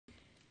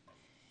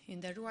I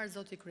nderuar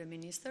zoti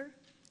kryeministër,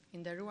 i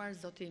nderuar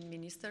zoti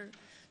ministër,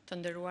 të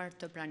nderuar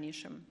të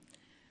pranishëm.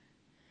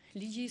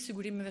 Ligji i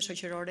sigurimeve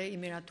shoqërore i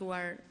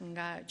miratuar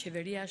nga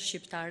qeveria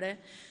shqiptare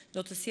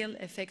do të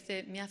sjellë efekte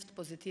mjaft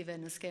pozitive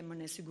në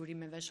skemën e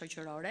sigurimeve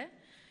shoqërore,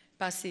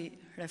 pasi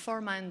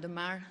reforma e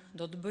ndëmarr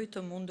do të bëjë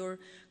të mundur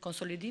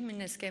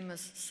konsolidimin e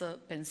skemës së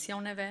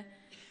pensioneve,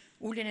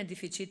 uljen e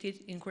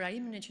deficitit,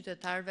 inkurajimin e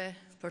qytetarëve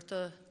për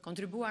të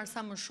kontribuar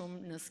sa më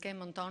shumë në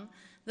skemën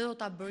tonë dhe do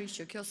ta bëjë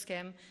që kjo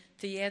skemë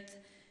të jetë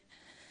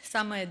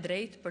sa më e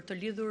drejtë për të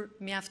lidhur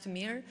mjaft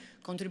mirë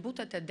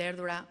kontributet e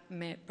derdhura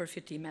me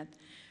përfitimet.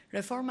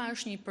 Reforma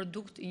është një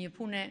produkt i një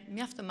pune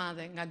mjaft të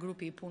madhe nga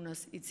grupi i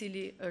punës, i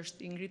cili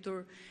është i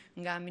ngritur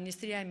nga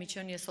Ministria e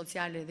Miqënies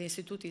Sociale dhe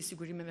Instituti i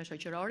Sigurimeve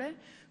Shoqërore,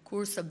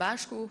 kur së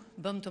bashku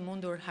bëm të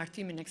mundur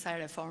hartimin e kësaj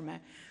reforme.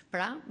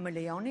 Pra, më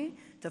lejoni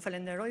të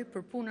falenderoj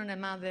për punën e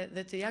madhe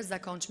dhe të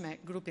jashtëzakonshme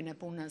grupin e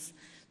punës.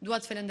 Dua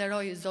të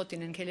falenderoj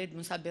zotin Enkelet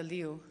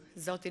Musabelliu,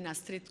 zotin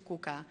Astrid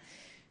Kuka,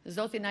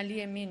 zotin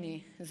Ali Emini,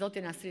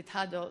 zotin Astrid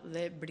Hado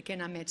dhe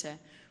Brikena Meqe,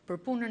 për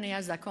punën e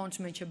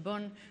jashtëzakonshme që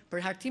bën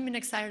për hartimin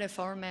e kësaj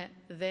reforme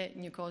dhe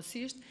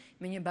njëkohësisht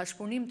me një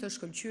bashkëpunim të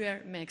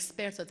shkëlqyer me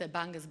ekspertët e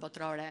Bankës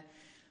Botërore.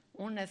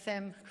 Unë e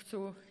them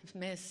këtu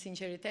me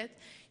sinqeritet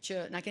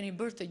që na keni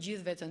bërë të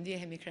gjithëve të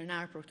ndjehemi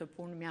krenar për këtë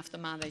punë mjaft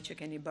të madhe që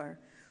keni bërë.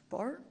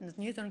 Por, në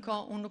të njëjtën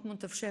kohë, unë nuk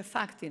mund të fsheh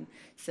faktin,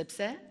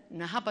 sepse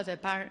në hapat e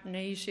parë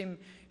ne ishim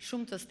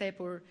shumë të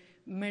stepur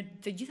me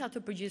të gjitha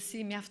të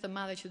përgjegjësi mjaft të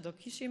madhe që do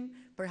kishim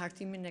për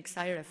hartimin e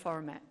kësaj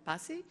reforme.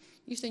 Pasi,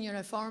 ishte një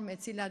reformë e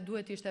cila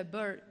duhet ishte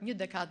bërë një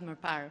dekadë më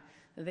parë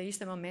dhe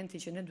ishte momenti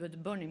që ne duhet të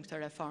bënim këtë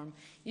reformë.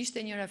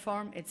 Ishte një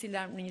reformë e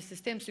cila në një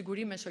sistem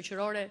sigurime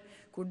shoqërore,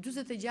 kur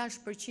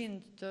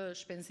 46% të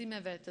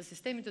shpenzimeve të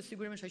sistemit të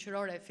sigurimeve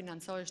shoqërore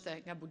financoheshte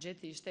nga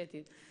buxheti i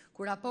shtetit,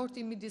 kur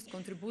raporti midis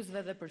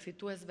kontribuesve dhe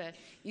përfituesve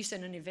ishte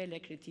në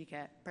nivele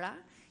kritike. Pra,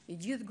 i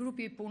gjithë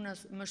grupi i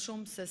punës më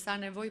shumë se sa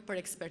nevojë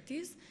për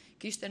ekspertizë,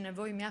 kishte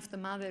nevojë mjaft të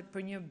madhe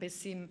për një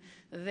besim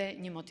dhe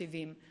një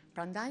motivim.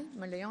 Prandaj,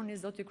 më lejoni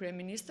zoti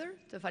kryeministër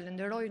të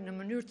falenderoj në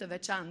mënyrë të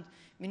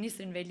veçantë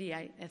ministrin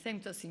Veliaj, e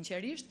them këtë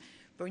sinqerisht,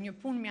 për një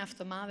punë mjaft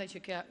të madhe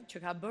që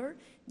ka bërë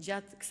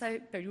gjatë kësaj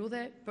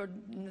periudhe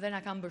dhe na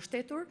ka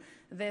mbështetur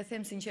dhe e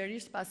them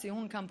sinqerisht pasi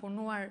unë kam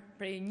punuar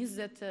prej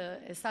 20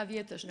 e sa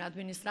vjetësh në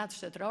administratë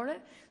shtetërore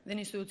dhe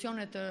në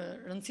institucione të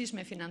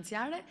rëndësishme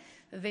financiare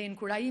dhe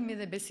inkurajimi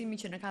dhe besimi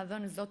që në ka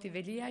dhënë zoti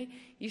Veliaj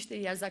ishte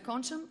i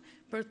jashtëzakonshëm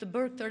për të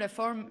bërë këtë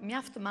reformë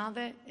mjaft të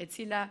madhe e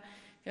cila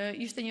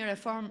ishte një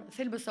reformë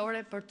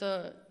thelbësore për të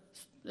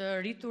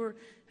rritur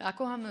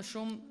akoma më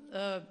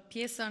shumë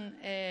pjesën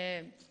e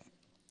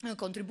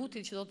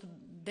kontributit që do të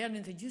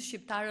dernin të gjithë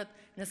shqiptarët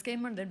në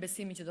skemën dhe në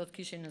besimin që do të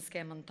kishin në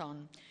skemën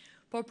tonë.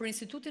 Por për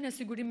Institutin e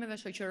Sigurimeve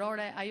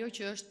Shoqërore, ajo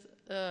që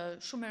është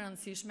shumë e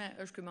rëndësishme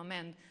është ky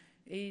moment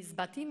i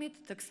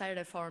zbatimit të kësaj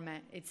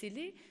reforme, e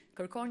cili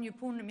kërkon një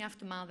punë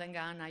mjaft të madhe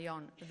nga ana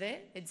jonë dhe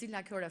e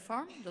cila kjo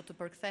reformë do të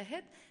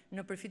përkthehet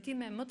në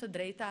përfitime më të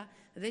drejta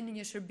dhe në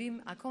një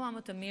shërbim akoma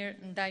më të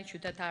mirë ndaj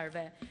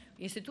qytetarëve.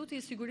 Instituti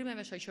i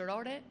Sigurimeve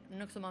Shoqërore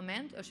në këtë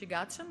moment është i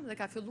gatshëm dhe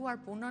ka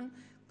filluar punën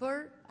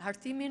për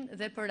hartimin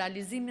dhe për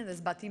realizimin dhe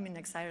zbatimin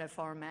e kësaj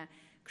reforme.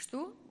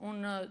 Kështu,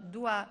 unë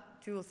dua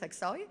t'ju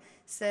theksoj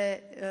se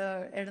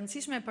e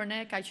rëndësishme për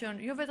ne ka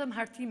qenë jo vetëm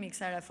hartimi i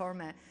kësaj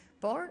reforme,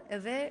 por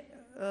edhe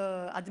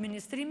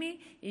administrimi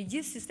i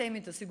gjithë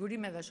sistemit të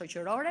sigurimeve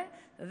shoqërore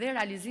dhe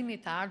realizimi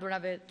të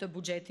ardhurave të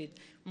buxhetit.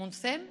 Mund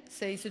të them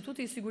se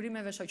Instituti i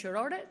Sigurimeve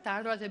Shoqërore të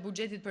ardhurat e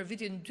buxhetit për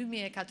vitin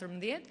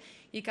 2014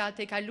 i ka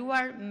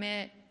tejkaluar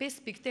me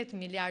 5.8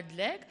 miliard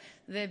lek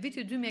dhe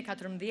viti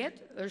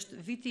 2014 është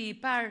viti i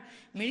parë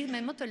me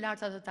ritme më të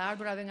larta të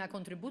ardhurave nga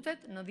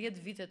kontributet në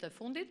 10 vitet e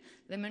fundit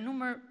dhe me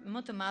numër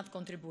më të madh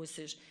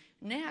kontribuesish.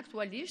 Ne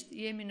aktualisht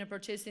jemi në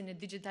procesin e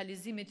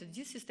digitalizimit të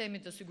gjithë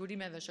sistemit të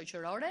sigurimeve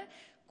shoqërore,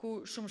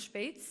 ku shumë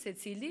shpejt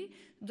secili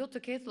do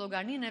të ketë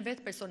llogarinë e vet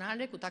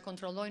personale ku ta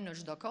kontrollojë në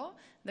çdo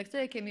kohë, dhe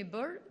këtë e kemi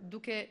bërë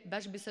duke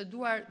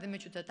bashkëbiseduar dhe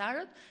me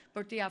qytetarët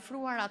për t'i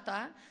afruar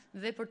ata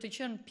dhe për të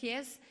qenë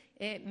pjesë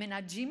e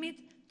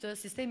menaxhimit të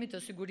sistemit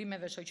të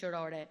sigurimeve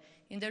shoqërore.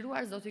 I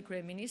nderuar zoti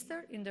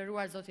kryeministër, i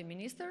nderuar zoti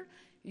ministër,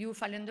 ju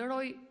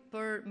falenderoj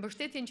për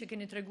mbështetjen që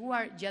keni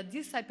treguar gjatë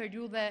gjithë kësaj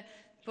periudhe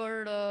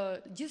për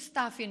gjithë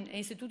stafin e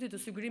Institutit të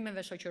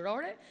Sigurimeve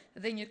Shoqërore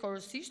dhe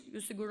njëkohësisht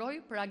ju siguroj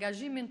për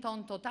angazhimin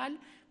ton total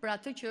për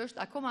atë që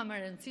është akoma më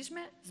e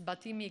rëndësishme,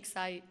 zbatimi i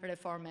kësaj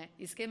reforme,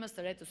 i skemës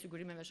të re të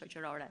sigurimeve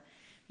shoqërore.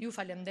 Ju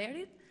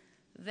falemnderit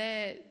dhe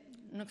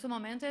në këtë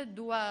momente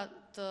dua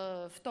të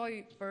ftoj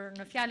për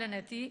në fjalën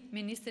e tij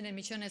ministrin e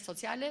Miqënies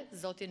Sociale,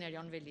 zotin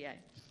Erion Veliaj.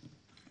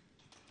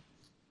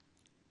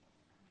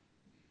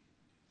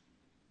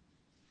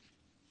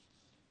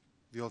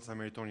 Vjollca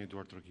meriton një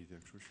duar trokitje,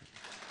 kështu që.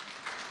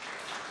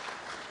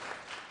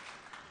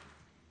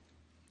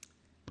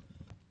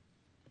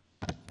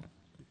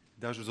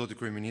 Dashur zoti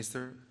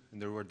kryeministër,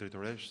 nderuar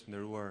drejtoresh,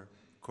 nderuar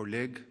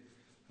koleg,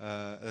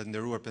 dhe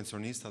nderuar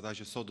pensionistë, ata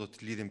që sot do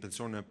të lidhin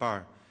pensionin e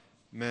parë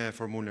me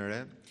formulën e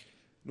re.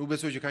 Nuk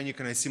besoj që ka një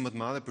kënaqësi më të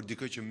madhe për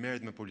dikë që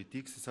merret me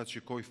politikë, sesa të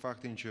shikoj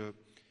faktin që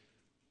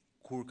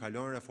kur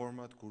kalojnë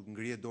reformat, kur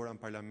ngrihet dora në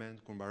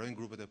parlament, kur mbarojnë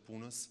grupet e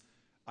punës,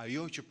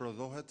 ajo që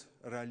prodhohet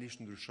realisht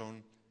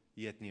ndryshon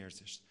jetë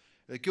njerëzish.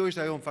 Dhe kjo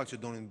është ajo në fakt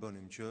që donim të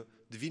bënim, që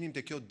të vinim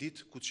te kjo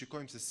ditë ku të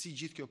shikojmë se si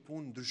gjithë kjo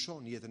punë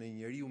ndryshon jetën e një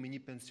njeriu me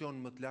një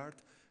pension më të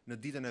lartë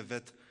në ditën e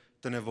vet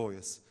të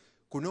nevojës.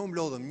 Kur ne u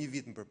mblodhëm një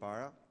vit më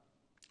përpara,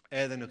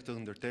 edhe në këtë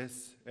ndërtesë,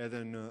 edhe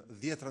në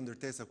 10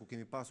 ndërtesa ku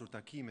kemi pasur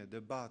takime,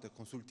 debate,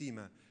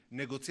 konsultime,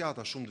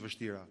 negociata shumë të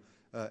vështira,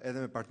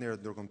 edhe me partnerët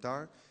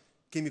ndërkombëtar,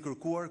 kemi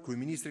kërkuar,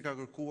 kryeministri ka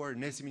kërkuar,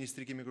 ne si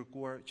ministri kemi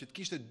kërkuar që të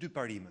kishte 2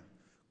 parime,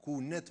 ku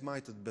ne të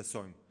majtë të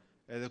besojmë,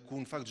 edhe ku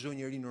në fakt çdo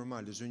njeri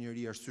normal, çdo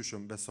njeri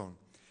arsyeshëm beson.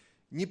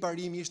 Një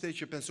parim ishte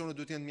që pensionet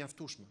duhet të jenë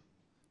mjaftueshme.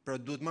 Pra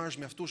duhet marrësh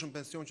mjaftueshëm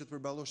pension që të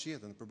përballosh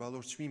jetën, të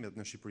përballosh çmimet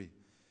në Shqipëri.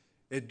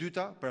 E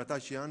dyta, për ata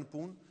që janë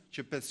punë,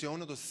 që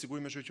pensionet ose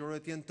sigurimet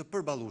shoqërore të jenë të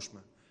përballueshme.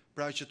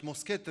 Pra që të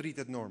mos ketë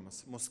rritjet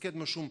normës, mos ketë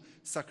më shumë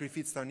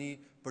sakrificë tani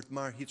për të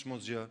marrë hiç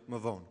mos gjë më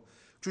vonë.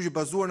 Kështu që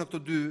bazuar në këto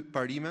 2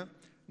 parime,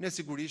 ne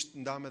sigurisht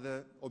ndam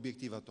edhe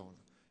objektivat tona.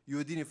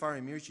 Ju e dini fare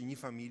mirë që një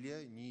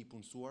familje, një i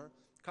punësuar,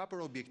 ka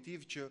për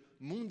objektiv që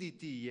mundi i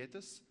tij i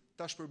jetës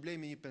ta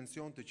shpërblejë me një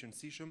pension të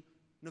qëndrueshëm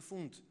në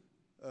fund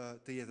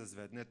të jetës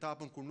vet, në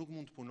etapën kur nuk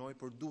mund të punojë,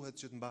 por duhet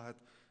që të mbahet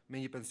me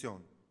një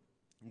pension.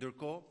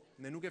 Ndërkohë,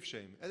 ne nuk e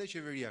fshehim. Edhe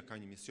qeveria ka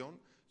një mision,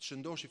 të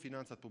shëndoshë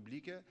financat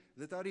publike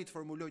dhe të arrijë të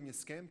formulojë një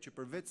skemë që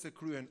përveç se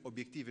kryen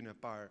objektivin e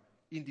parë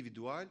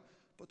individual,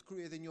 po të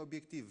kryejë edhe një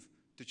objektiv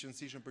të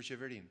qëndrueshëm për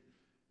qeverinë.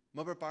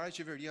 Më përpara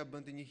qeveria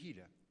bënte një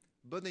hile.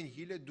 Bënte një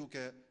hile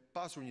duke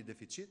pasur një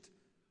deficit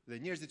dhe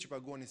njerëzit që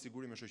paguanin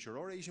sigurime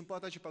shoqërore ishin po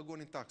ata që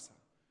paguanin taksa.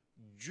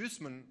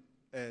 Gjysmën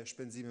e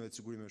shpenzimeve të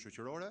sigurimeve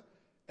shoqërore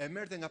e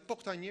merrte nga po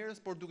këta njerëz,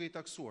 por duke i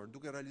taksuar,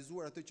 duke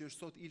realizuar atë që është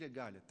sot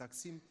ilegale,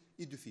 taksim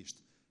i dyfisht.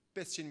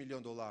 $500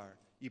 milion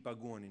i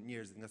paguanin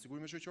njerëzit nga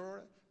sigurimet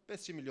shoqërore,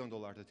 $500 milion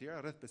të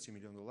tjera, rreth $500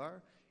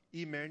 milion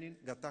i merrnin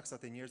nga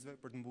taksat e njerëzve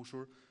për të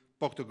mbushur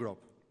po këtë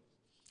grop.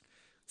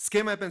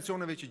 Skema e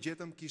pensioneve që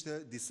gjetëm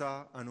kishte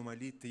disa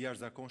anomali të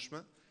jashtëzakonshme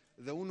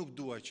dhe unë nuk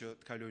dua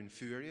që të kalojnë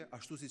fyerje,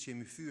 ashtu siç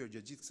jemi fyer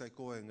gjatë gjithë kësaj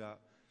kohe nga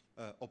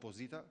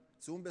opozita,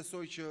 se unë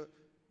besoj që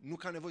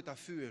nuk ka nevojë ta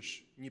fyesh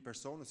një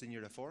person ose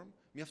një reformë,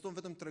 mjafton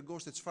vetëm të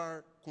tregosh se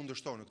çfarë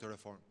kundërshton në këtë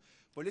reformë.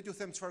 Po le t'ju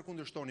them çfarë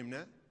kundërshtonim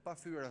ne, pa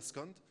fyer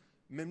askënd,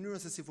 me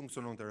mënyrën se si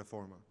funksiononte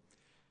reforma.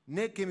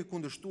 Ne kemi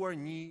kundërshtuar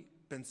një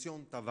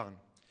pension tavan,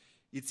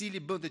 i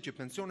cili bënte që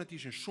pensionet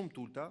ishin shumë të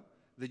ulta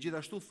dhe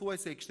gjithashtu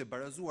thuajse e kishte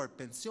barazuar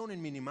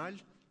pensionin minimal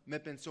me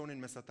pensionin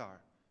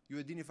mesatar. Ju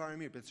e dini fare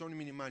mirë, pensioni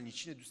minimal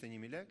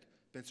 141.000 lekë,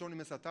 pensioni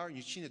mesatar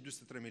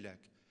 143.000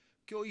 lekë.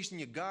 Kjo ishte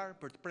një garë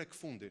për të prek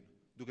fundin.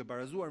 Duke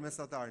barazuar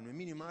mesatarin me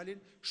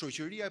minimalin,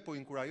 shoqëria po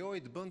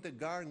inkurajoi të bënte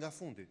garë nga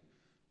fundi.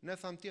 Ne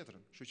tham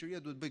tjetrën,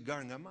 shoqëria duhet bëj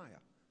garë nga maja,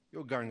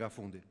 jo garë nga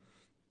fundi.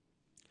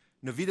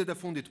 Në vitet e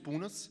fundit të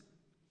punës,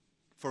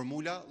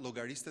 formula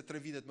llogariste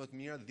 3 vitet më të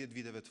mira 10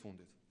 viteve të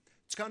fundit.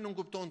 Çka nuk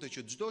kuptonte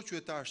që çdo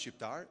qytetar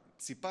shqiptar,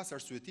 sipas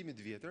arsyetimit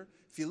vjetër,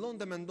 fillon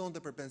të mendonte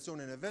për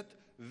pensionin e vet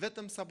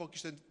vetëm sapo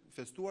kishte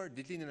festuar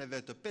ditëlindjen e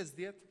vet të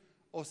 50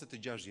 ose të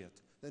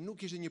 60. Dhe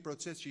nuk ishte një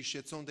proces që i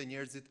shqetësonte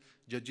njerëzit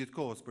gjatë gjithë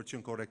kohës për të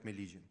qenë korrekt me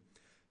ligjin.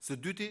 Së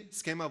dyti,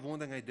 skema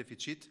vonte nga një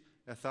deficit,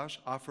 e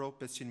thash, afro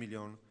 $500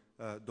 milion.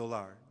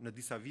 Në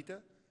disa vite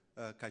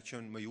ka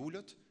qenë më i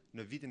ulët,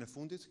 në vitin e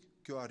fundit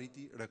kjo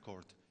arriti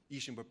rekord.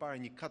 Ishin përpara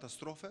një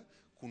katastrofe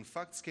ku në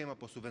fakt skema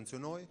po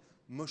subvencionoi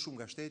më shumë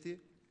nga shteti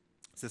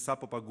se sa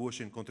po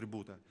paguheshin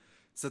kontribute.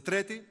 Së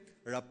treti,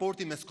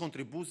 raporti mes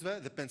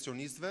kontribuesve dhe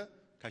pensionistëve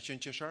ka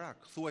qenë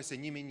qesharak, thuajse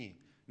 1-1.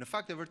 Në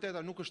fakt e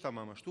vërteta nuk është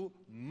tamam ashtu,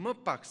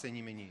 më pak se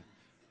 1-1.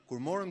 Kur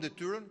morëm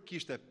detyrën,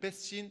 kishte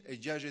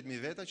 560.000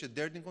 veta që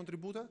derdhin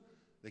kontribute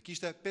dhe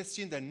kishte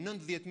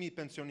 590.000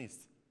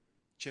 pensionistë.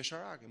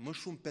 Qesharake, më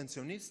shumë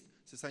pensionistë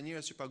se sa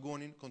njerëz që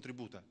paguonin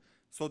kontribute.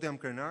 Sot jam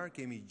krenar,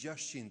 kemi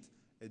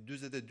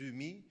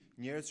 642.000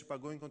 njerëz që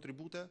pagojnë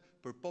kontribute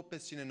për po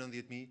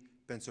 590.000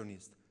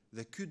 pensionistë.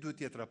 Dhe ky duhet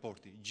të jetë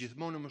raporti.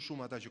 Gjithmonë më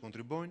shumë ata që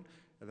kontribojnë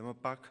edhe më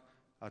pak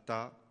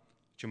ata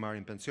që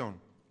marrin pension.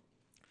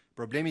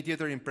 Problemi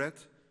tjetër i mpret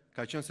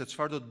ka qenë se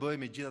çfarë do të bëjë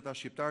me gjithë ata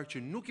shqiptarë që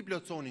nuk i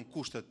plotësonin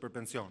kushtet për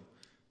pension.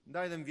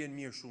 Ndaj dhe më vjen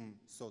mirë shumë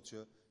sot që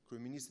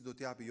kryeministri do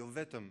t'japi jo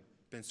vetëm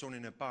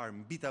pensionin e parë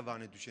mbi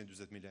tavani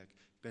 240.000 lekë,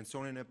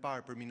 pensionin e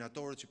parë për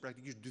minatorët që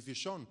praktikisht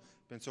dyfishon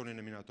pensionin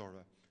e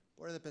minatorëve,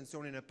 por edhe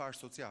pensionin e parë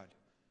social.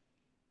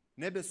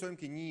 Ne besojmë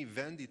që një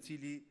vend i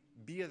cili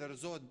bie dhe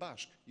rrëzohet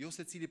bashk, jo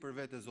secili për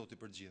vete Zoti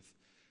për gjithë.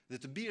 Dhe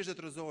të biesh dhe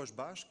të rrëzohesh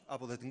bashk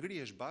apo dhe të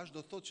ngrihesh bashk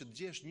do thotë që të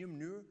gjesh një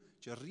mënyrë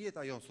që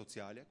rrjeta jonë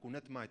sociale, ku ne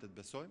të majtët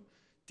besojmë,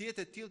 të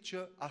jetë e tillë që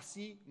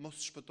asnjë mos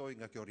shpëtojë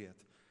nga kjo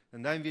rrjetë.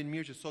 Ndaj më vjen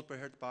mirë që sot për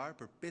herë të parë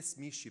për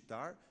 5.000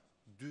 shqiptar,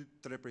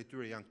 2-3 prej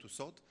tyre janë këtu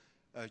sot,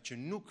 që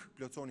nuk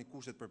plotësonin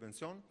kushtet për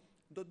pension,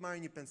 do të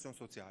marrin një pension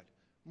social.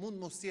 Mund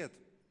mos jetë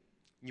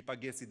një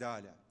pagesë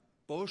ideale,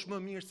 po është më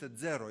mirë se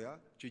zeroja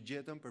që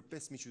gjetëm për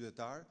 5.000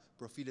 qytetarë,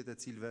 profilet e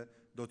cilëve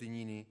do t'i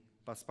njihni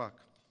pas pak.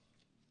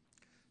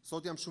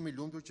 Sot jam shumë i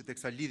lumtur që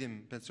teksa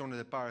lidhim pensionet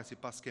e para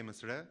sipas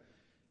skemës re,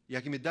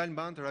 ja kemi dalë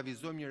mban të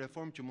realizojmë një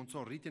reformë që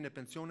mundson rritjen e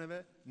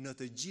pensioneve në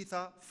të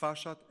gjitha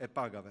fashat e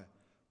pagave,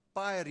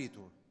 pa e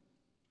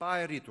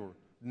rritur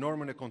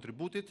normën e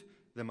kontributit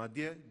dhe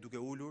madje duke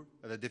ulur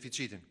edhe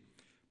deficitin.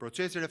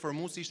 Procesi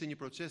reformues ishte një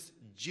proces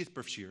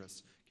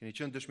gjithëpërfshirës. Keni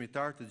qenë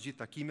dëshmitar të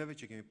gjithë takimeve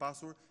që kemi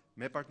pasur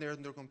me partnerët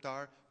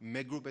ndërkombëtar,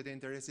 me grupet e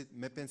interesit,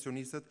 me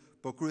pensionistët,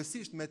 por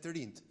kryesisht me të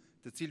rinjt,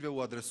 të cilëve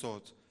u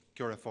adresohet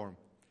kjo reformë.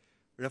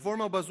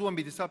 Reforma u bazua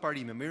mbi disa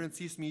parime, më e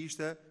rëndësishmi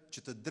ishte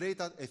që të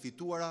drejtat e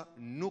fituara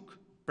nuk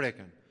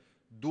preken.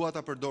 Dua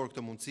ta përdor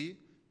këtë mundësi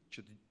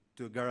që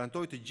të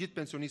garantoj të gjithë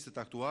pensionistët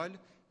aktual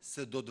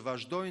se do të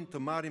vazhdojnë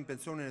të marrin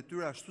pensionin e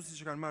tyre ashtu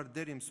siç e kanë marrë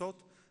deri më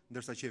sot,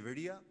 ndërsa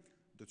qeveria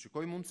do të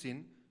shikojë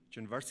mundësinë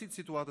që në varësi të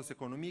situatës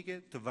ekonomike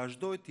të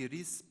vazhdojë të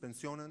rrisë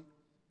pensionen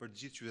për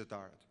të gjithë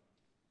qytetarët.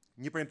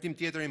 Një premtim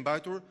tjetër i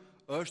mbajtur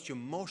është që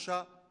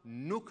mosha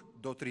nuk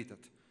do të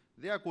rritet.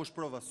 Dhe ja ku është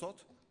prova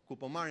sot, ku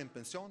po marrin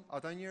pension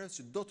ata njerëz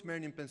që do të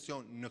merrnin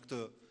pension në këtë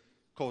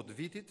kohë të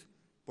vitit,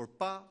 por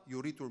pa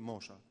ju rritur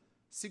mosha.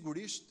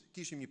 Sigurisht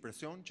kishim një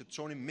presion që të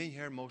çonim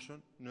menjëherë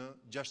moshën në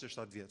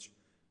 67 vjeç.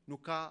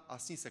 Nuk ka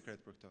asnjë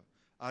sekret për këtë.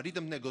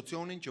 Arritëm të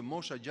negocionin që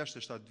mosha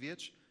 67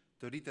 vjeç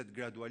të rritet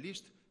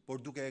gradualisht,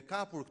 por duke e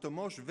kapur këtë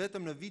moshë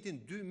vetëm në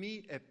vitin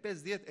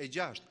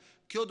 2056.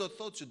 Kjo do të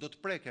thotë që do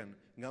të preken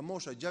nga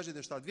mosha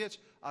 67 vjeç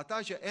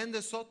ata që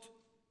ende sot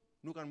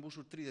nuk kanë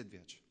mbushur 30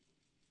 vjeç.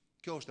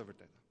 Kjo është e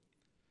vërteta.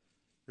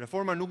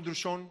 Reforma nuk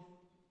ndryshon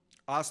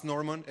as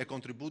normën e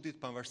kontributit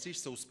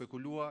pavarësisht se u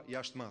spekulua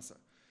jashtë mase.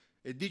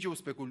 E di që u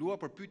spekulua,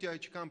 por pyetja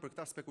që kam për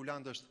këta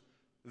spekulantë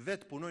është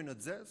vetë punojnë në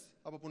të zezë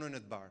apo punojnë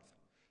në të bardhë.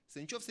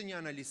 Se nëse një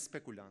analist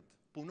spekulant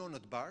punon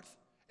në të bardhë,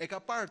 e ka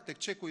parë tek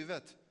çeku i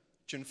vet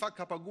që në fakt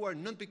ka paguar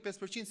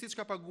 9.5% siç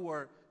ka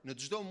paguar në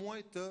çdo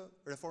muaj të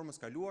reformës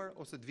kaluar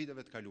ose të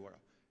viteve të kaluara.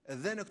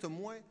 Edhe në këtë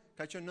muaj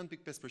ka qenë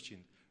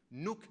 9.5%.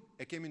 Nuk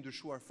e kemi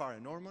ndryshuar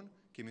fare normën,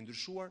 kemi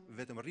ndryshuar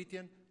vetëm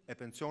rritjen e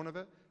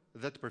pensioneve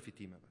dhe të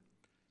përfitimeve.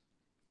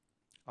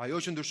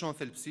 Ajo që ndryshon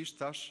thelbësisht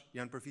tash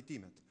janë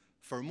përfitimet.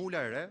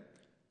 Formula e re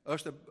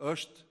është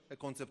e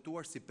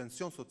konceptuar si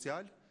pension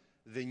social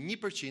dhe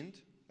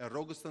 1% e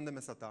rrogës tënde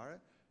mesatare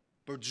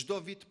për çdo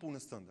vit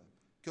punës tënde.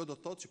 Kjo do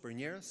të thotë që për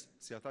njerëz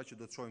si ata që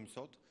do të shohim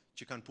sot,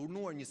 që kanë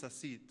punuar një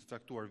sasi të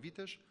caktuar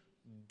vitesh,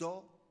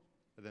 do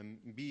dhe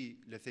mbi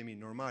le themi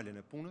normalen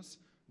e punës,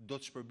 do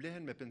të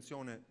shpërblehen me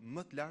pensione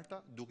më të larta,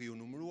 duke ju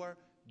numëruar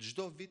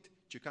çdo vit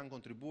që kanë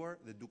kontribuar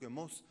dhe duke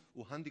mos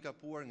u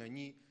handikapuar nga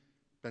një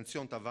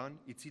pension tavan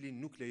i cili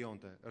nuk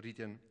lejonte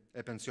rritjen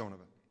e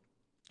pensioneve.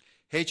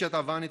 Heqja e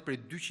tavanit prej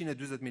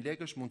 240.000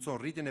 lekësh mundson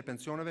rritjen e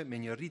pensioneve me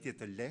një rritje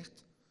të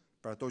lehtë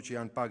për ato që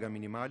janë paga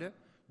minimale,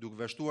 duke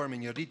vazhduar me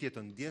një rritje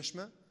të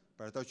ndjeshme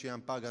për ato që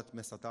janë pagat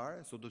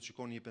mesatare, sot do të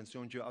shikoni një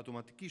pension që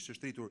automatikisht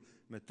është rritur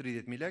me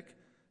 30.000 lekë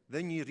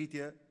dhe një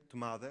rritje të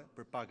madhe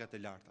për pagat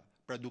e larta,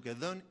 pra duke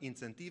dhënë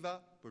incentiva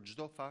për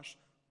çdo fash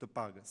të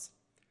pagës.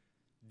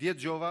 Dje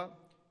dëgjova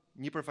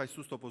një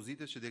përfaqësues të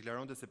opozitës që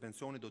deklaronte se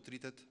pensioni do të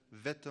rritet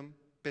vetëm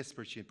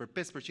 5%, për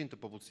 5% të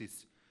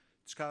popullsisë,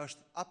 çka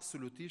është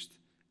absolutisht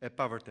e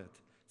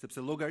pavërtetë,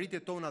 sepse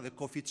llogaritjet tona dhe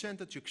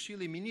koeficientët që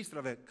Këshilli i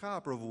Ministrave ka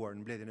aprovuar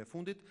në mbledhjen e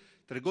fundit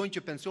tregojnë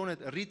që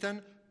pensionet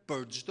rriten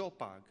për çdo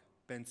pagë.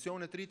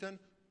 Pensionet rriten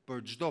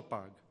për çdo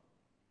pagë.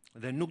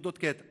 Dhe nuk do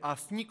të ketë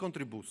asnjë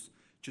kontribues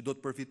që do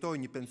të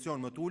përfitojë një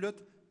pension më të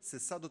ulët se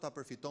sa do ta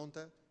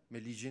përfitonte me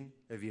ligjin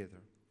e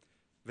vjetër.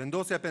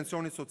 Vendosja e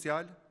pensionit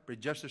social për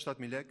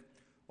 67.000 lekë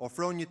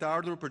ofron një të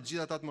ardhur për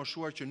gjithë ata të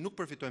moshuar që nuk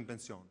përfitojnë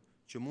pension,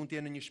 që mund të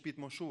jenë në një shtëpi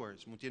të moshuar,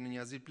 që mund të jenë në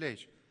një azil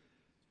pleq.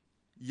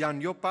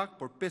 Janë jo pak,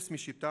 por 5.000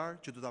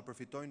 shqiptarë që do ta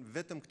përfitojnë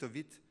vetëm këtë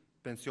vit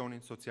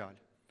pensionin social.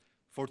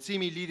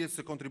 Forcimi i lidhjes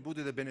së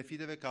kontributit dhe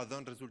benefiteve ka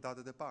dhënë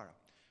rezultatet e para.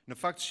 Në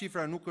fakt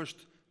shifra nuk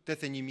është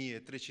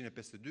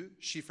 81.352,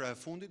 shifra e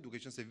fundit, duke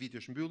qenë se viti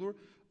është mbyllur,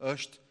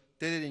 është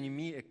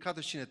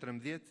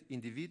 81.413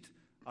 individ,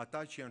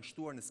 ata që janë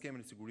shtuar në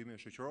skemën e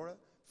sigurimeve shoqërore,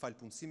 fal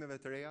punësimeve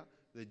të reja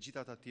dhe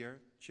gjithë ata të tjerë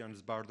që janë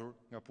zbardhur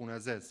nga puna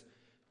e zezë.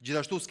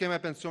 Gjithashtu skema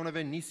e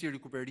pensioneve nisi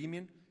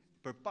rikuperimin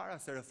përpara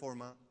se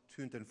reforma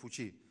të hynte në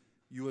fuqi.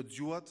 Ju e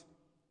dëgjuat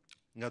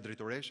nga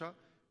drejtoresha,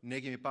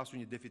 ne kemi pasur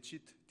një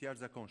deficit të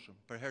jashtëzakonshëm.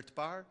 Për herë të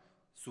parë,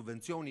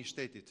 subvencioni i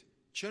shtetit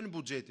që në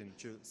buxhetin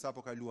që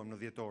sapo kaluam në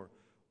dhjetor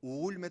u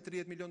ul me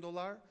 $30 milion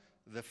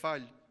dhe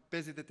fal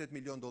 $58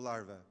 milion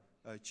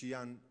që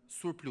janë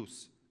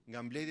surplus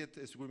nga mbledhjet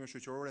e sigurimeve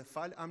shoqërore,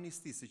 fal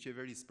amnistisë së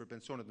qeverisë për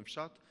pensionet në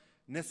fshat,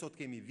 ne sot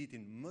kemi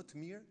vitin më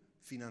të mirë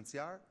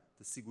financiar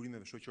të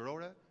sigurimeve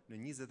shoqërore në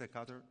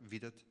 24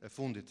 vitet e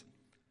fundit.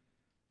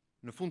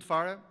 Në fund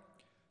fare,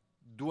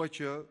 dua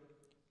që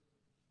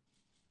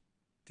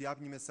të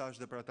jap një mesazh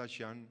dhe për ata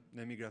që janë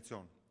në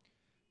emigracion.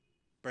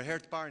 Për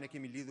herë të parë ne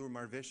kemi lidhur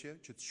marrëveshje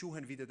që të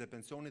quhen vitet e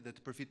pensionit dhe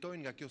të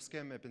përfitojnë nga kjo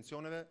skemë e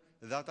pensioneve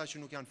dhe ata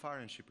që nuk janë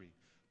fare në Shqipëri,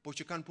 por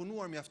që kanë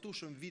punuar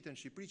mjaftueshëm vite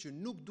në Shqipëri që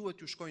nuk duhet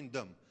t'ju shkojnë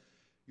dëm.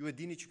 Ju e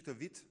dini që këtë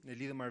vit ne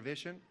lidhëm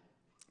marrëveshjen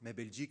me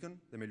Belgjikën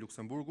dhe me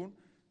Luksemburgun,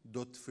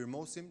 do të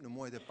firmosim në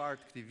muajt e parë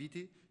të këtij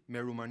viti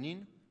me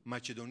Rumaninë,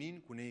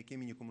 Maqedoninë, ku ne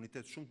kemi një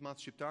komunitet shumë të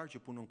madh shqiptar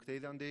që punon këtej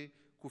dhe andej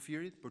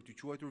kufirit për të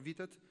quajtur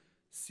vitet,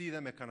 si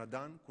dhe me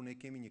Kanadan, ku ne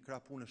kemi një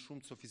krah pune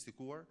shumë të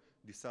sofistikuar,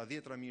 disa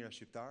 10 mijëra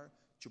shqiptar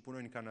që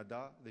punojnë në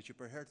Kanada dhe që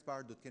për herë të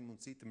parë do të kenë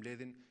mundësi të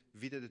mbledhin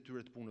vitet e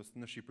tyre të punës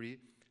në Shqipëri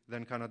dhe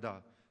në Kanada.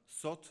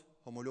 Sot,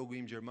 homologu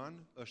im gjerman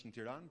është në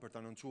Tiranë për të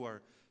anoncuar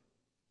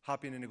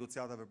hapjen e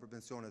negociatave për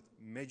pensionet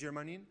me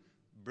Gjermaninë.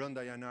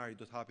 Brenda janarit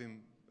do të hapim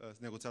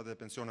negociatat e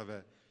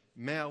pensioneve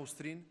me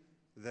Austrinë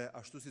dhe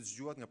ashtu siç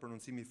zgjuat nga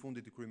prononcimi i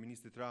fundit i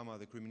kryeministrit Rama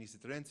dhe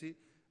kryeministrit Renci,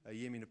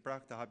 jemi në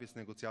prag të hapjes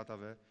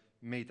negociatave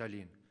me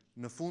Italinë.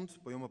 Në fund,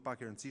 po jo më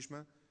pak e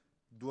rëndësishme,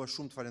 dua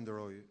shumë të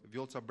falenderoj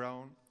Vjollca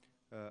Brown,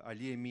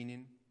 Ali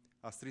Eminin,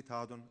 Astrid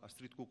Hadon,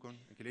 Astrid Kukën,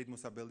 Kelejt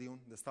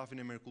Musabelliun dhe stafin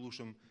e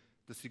mrekullueshëm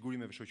të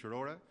sigurimeve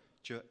shoqërore,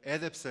 që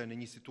edhe pse në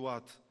një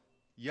situatë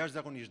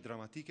jashtëzakonisht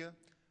dramatike,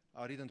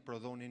 arritën të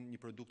prodhonin një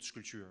produkt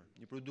shkëlqyer,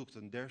 një produkt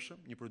të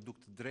ndershëm, një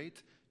produkt të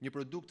drejtë, një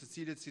produkt të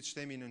cilit, siç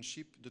themi në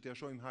Shqip, do t'ia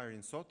shohim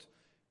hajrin sot,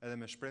 edhe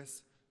me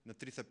shpresë në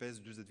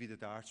 35-40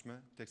 vitet e ardhshme,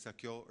 teksa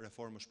kjo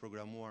reformë është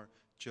programuar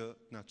që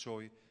na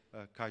çojë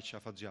kaq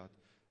afatgjatë.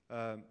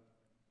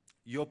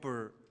 Jo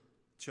për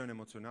qenë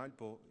emocional,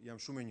 po jam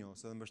shumë e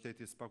njohës edhe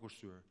mbështetjes pa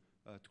kushtyr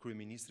të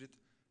kryeministrit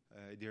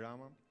Edi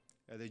Rama,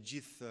 edhe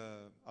gjithë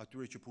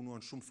atyre që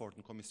punuan shumë fort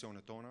në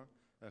komisionet tona,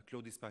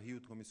 Klodi Spahiu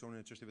në Komisionin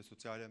e Çështjeve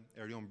Sociale,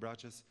 Erion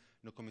Braçës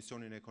në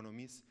Komisionin e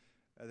Ekonomisë,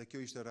 edhe kjo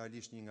ishte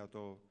realisht një nga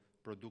ato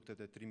produktet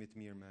e trimit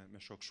mirë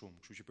me shok shumë.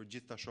 Kështu që për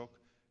gjithë ta shok,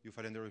 ju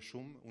falenderoj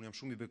shumë, unë jam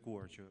shumë i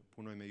bekuar që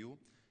punoj me ju,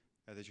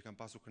 edhe që kam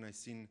pasur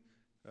kënaqësinë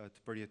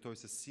të përjetoj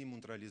se si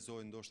mund të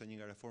realizohet ndoshta një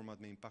nga reformat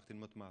me impaktin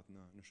më të madh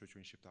në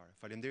shoqërinë shqiptare.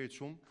 Faleminderit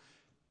shumë.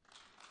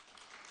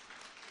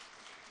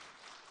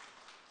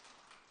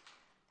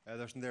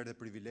 Edhe është nder dhe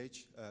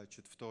privilegj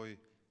që të ftoj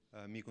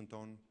mikun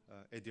ton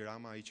Edi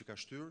Rama, ai që ka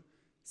shtyr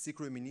si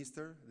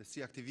kryeministër dhe si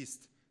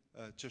aktivist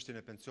çështjen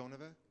e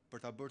pensioneve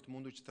për ta bërë të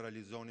mundur që të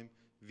realizonim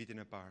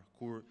vitin e parë.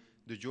 Kur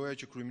dëgjoja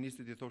që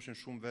kryeministrit i thoshin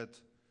shumë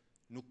vet,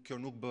 kjo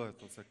nuk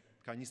bëhet ose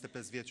ka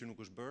 25 vjet që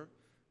nuk është bërë,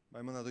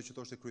 mbaj mend ato që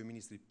thoshte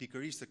kryeministri,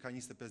 pikërisht se ka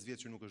 25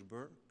 vjet që nuk është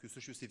bërë, ky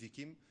s'është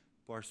justifikim,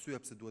 po arsye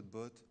pse duhet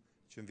bëhet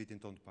që në vitin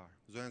ton të parë.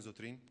 Zonja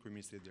Zotrin,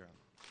 kryeministri Edi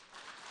Rama.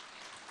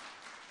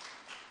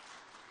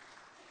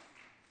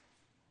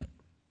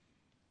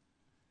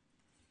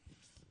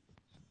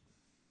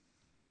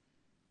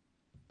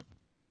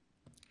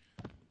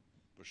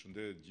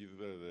 Përshëndet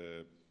gjithëve dhe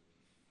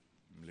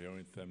më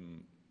lejoni të them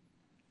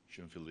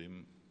që në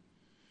fillim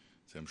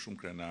se jam shumë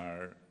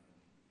krenar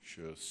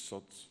që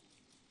sot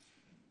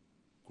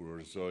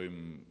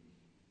kurorëzojmë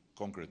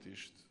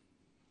konkretisht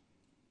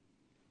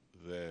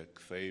dhe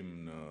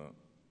kthejmë në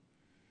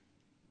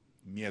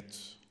mjet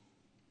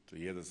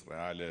të jetës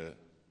reale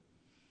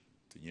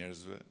të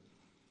njerëzve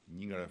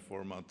një nga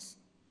reformat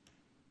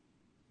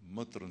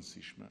më të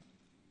rëndësishme,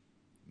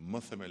 më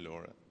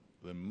themelore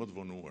dhe më të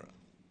vonuara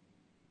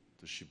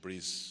të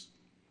Shqipërisë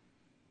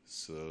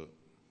së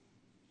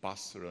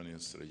pas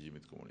rënies së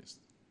regjimit komunist.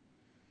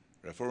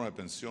 Reforma e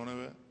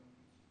pensioneve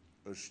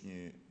është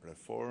një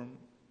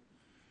reformë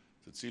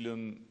të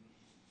cilën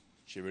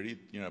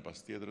qeveritë njëra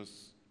pas tjetrës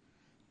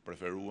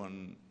preferuan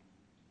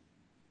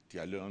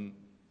t'ia lënë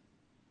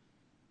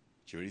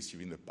qeverisë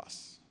që vinte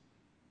pas.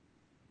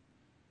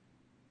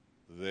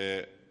 Dhe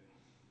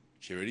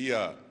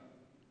qeveria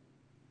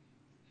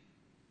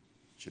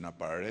që na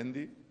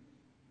pararendi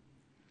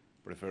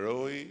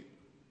preferoi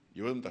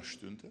jo vetëm ta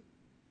shtynte,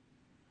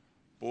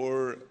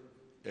 por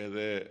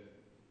edhe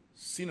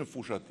si në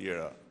fusha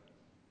tjera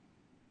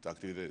të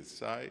aktivitetit të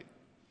saj,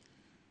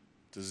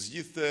 të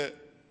zgjidhte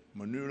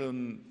mënyrën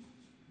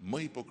më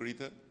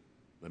hipokrite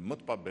dhe më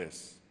të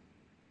pabesë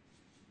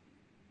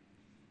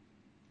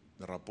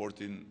në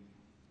raportin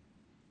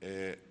e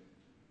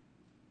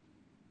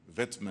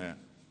vetme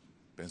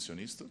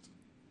pensionistët,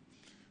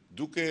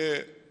 duke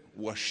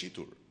u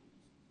ashitur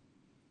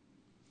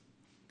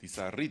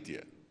disa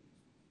rritje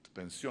të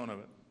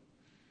pensioneve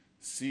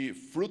si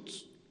frut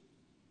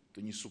të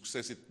një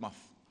suksesit madh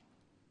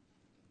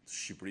të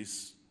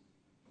Shqipërisë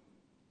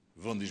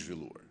vendi i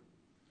zhvilluar.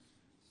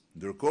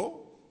 Ndërkohë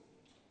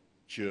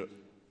që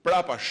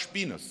prapa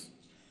shpinës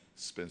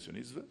së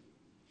pensionistëve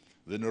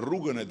dhe në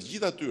rrugën e të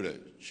gjithë atyre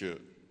që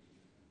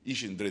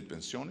ishin drejt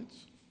pensionit,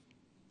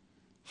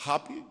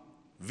 hapi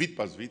vit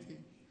pas viti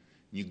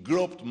një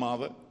grop të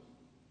madhe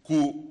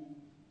ku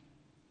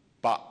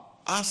pa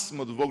as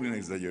më të voglin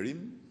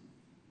egzagerim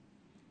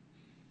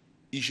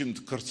ishim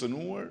të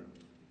kërcënuar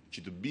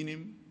që të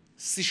binim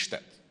si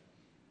shtet.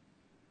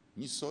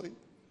 Njësoj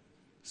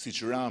si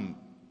që ram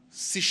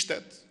si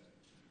shtet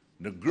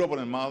në gropën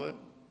e madhe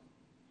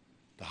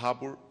të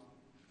hapur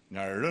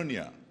nga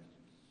rënja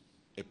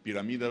e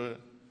piramidave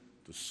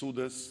të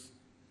Sudes,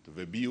 të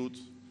Vebiut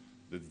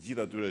dhe të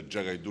gjitha atyre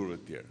xhagajdurëve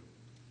të tjerë.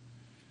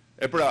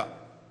 E pra,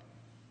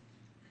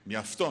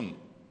 mjafton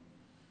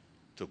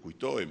të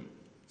kujtojmë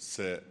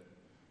se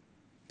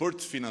për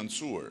të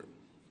financuar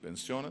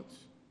pensionet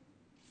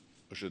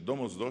është e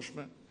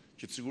domosdoshme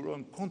që të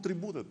sigurohen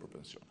kontributet për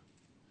pensionet.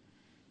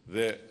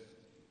 Dhe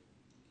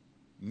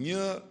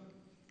një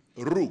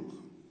rrugë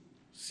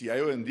si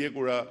ajo e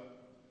ndjekura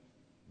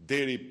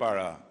deri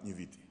para një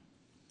viti,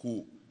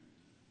 ku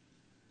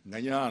nga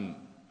një anë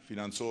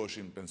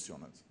financoheshin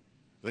pensionet,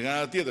 dhe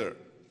nga ana tjetër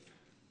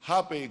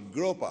hapej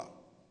gropa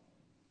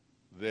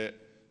dhe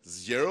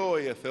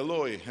zgjeroi e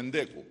thelloi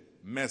hendeku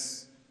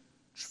mes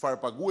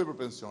çfarë paguaj për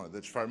pensionet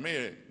dhe çfarë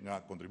merr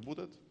nga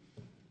kontributet,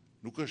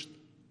 nuk është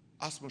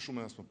as më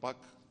shumë as më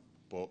pak,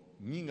 po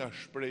një nga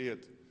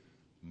shprehjet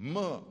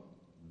më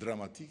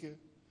dramatike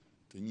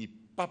të një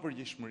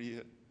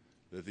papërgjegjshmërie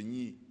dhe të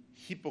një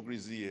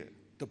hipokrizie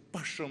të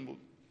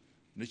pashëmbut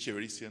në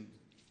qeverisjen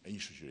e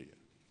një shoqërie.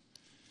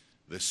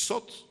 Dhe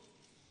sot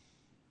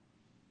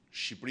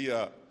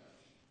Shqipëria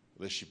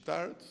dhe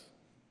shqiptarët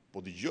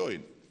po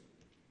dëgjojnë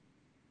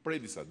prej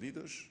disa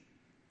ditësh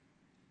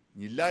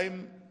një lajm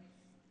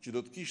që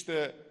do të kishte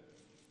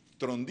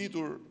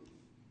tronditur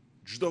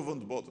çdo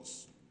vend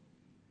botës.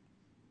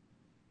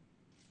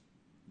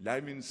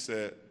 Lajmin se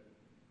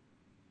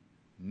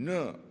në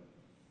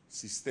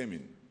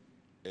sistemin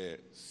e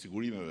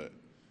sigurimeve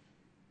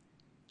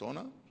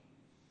tona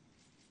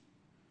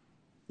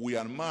u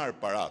janë marrë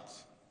parat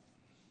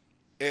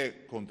e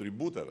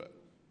kontributeve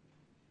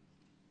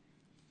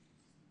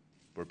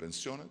për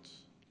pensionet,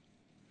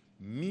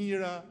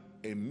 mira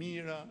e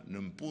mira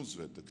në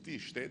punësve të këtij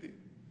shteti,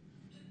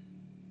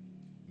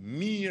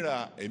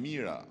 mira e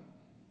mira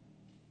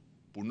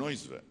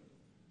punonjësve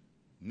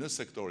në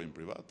sektorin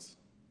privat,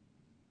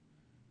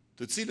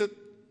 të cilët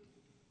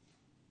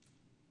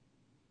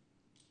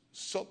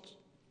sot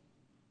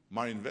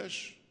marrin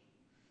vesh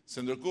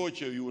se ndërkohë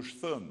që ju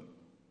është thënë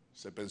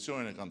se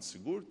pensionin e kanë të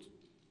sigurt,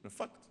 në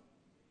fakt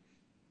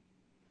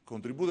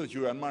kontributet që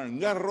ju janë marrë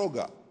nga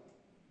rroga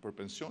për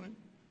pensionin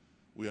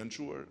u janë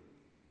çuar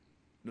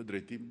në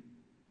drejtim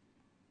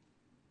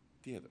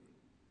tjetër.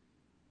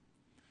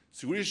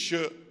 Sigurisht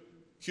që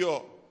kjo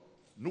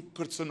nuk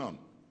kërcënon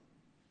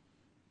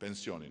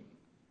pensionin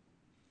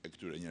e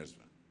këtyre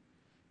njerëzve.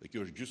 Dhe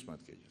kjo është gjysma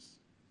e keqes.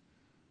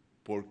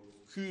 Por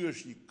ky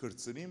është një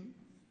kërcënim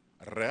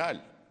real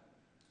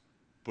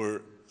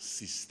për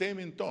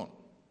sistemin ton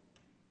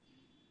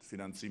të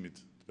financimit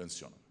të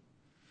pensioneve.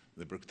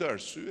 Dhe për këtë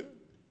arsye,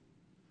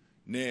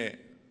 ne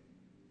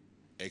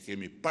e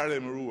kemi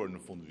paremëruar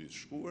në fund të vitit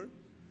shkuar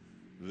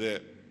dhe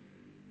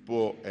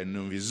po e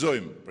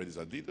nënvizojmë për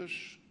disa ditësh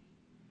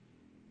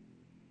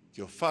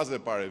kjo faza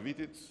e parë e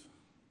vitit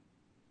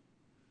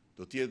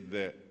do të jetë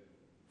dhe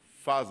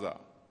faza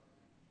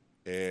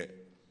e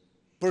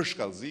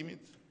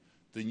përshkallëzimit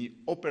të një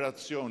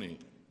operacioni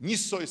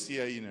njësoj si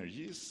ai i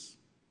energjisë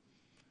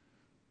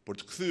për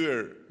të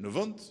kthyer në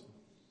vend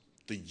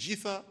të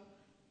gjitha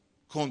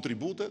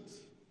kontributet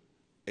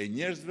e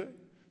njerëzve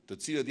të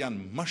cilët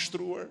janë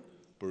mashtruar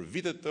për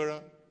vite të tëra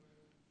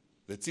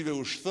dhe cilëve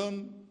u shthën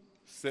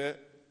se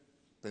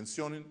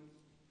pensionin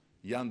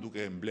janë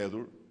duke e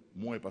mbledhur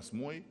muaj pas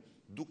muaj,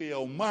 duke ja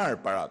u marrë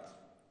parat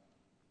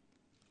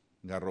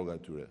nga rroga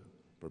e tyre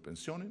për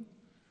pensionin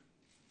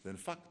dhe në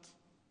fakt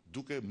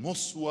duke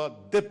mos ua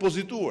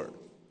depozituar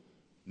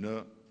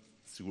në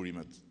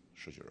sigurimet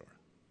shoqërore.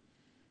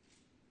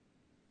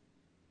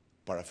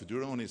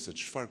 Parafytyroni se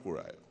çfarë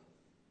kurajo.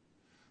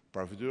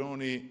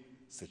 Parafytyroni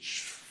se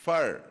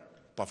çfarë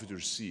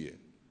pafytyrësie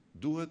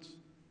duhet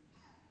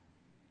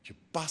që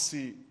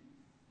pasi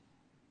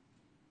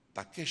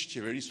ta kesh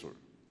qeverisur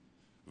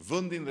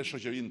vendin dhe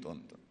shoqërinë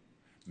tënde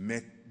me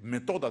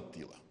metoda të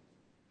tilla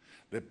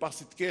dhe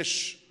pasi të kesh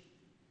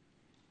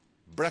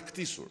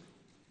braktisur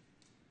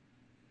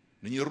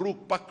në një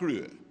rrugë pa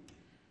krye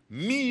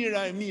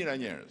mira e mira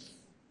njerëz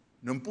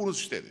në punës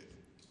së shtetit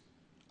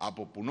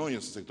apo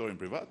punonjës në sektorin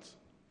privat,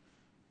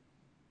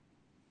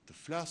 të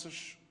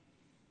flasësh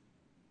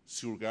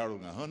sikur ka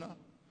ardhur nga hëna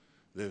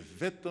dhe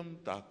vetëm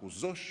të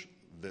akuzosh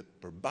dhe të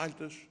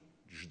përbaltësh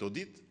çdo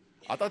ditë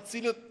ata të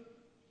cilët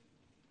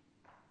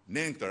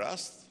ne në këtë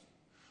rast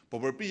po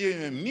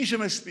përpiqemi me mishë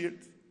me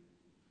shpirt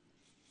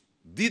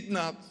ditë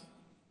natë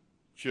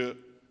që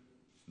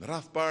në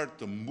radh parë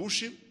të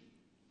mbushim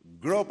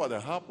gropat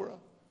e hapura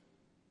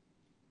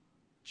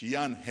që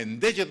janë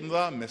hendeqet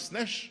mëdha mes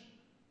nesh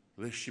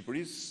dhe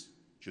Shqipërisë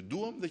që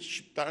duam dhe që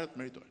shqiptarët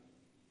meritojnë.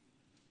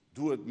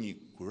 Duhet një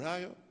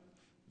kurajo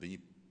dhe një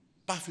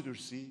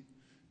pafytyrësi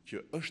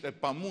që është e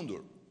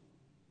pamundur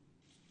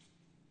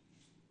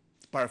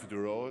të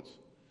parafytyrohet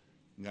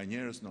nga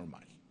njerëz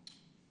normal.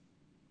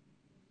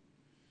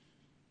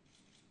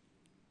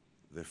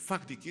 Dhe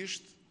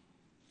faktikisht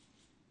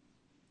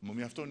më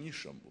mjafton një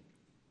shembull.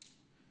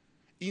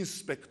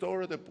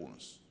 Inspektorët e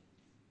punës.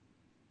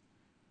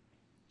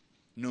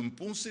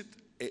 Nënpunësit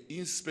e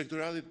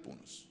inspektoratit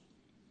punës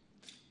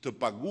të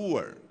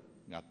paguar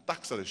nga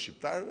taksat e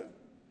shqiptarëve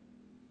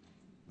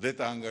dhe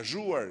të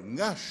angazhuar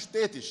nga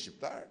shteti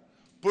shqiptar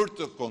për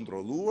të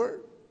kontrolluar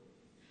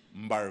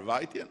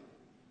mbarvajtjen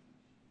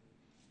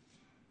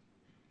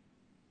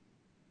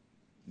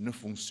në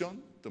funksion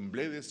të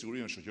mbledhjes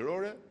sigurimeve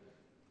shoqërore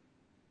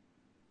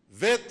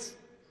vetë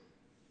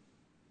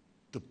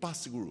të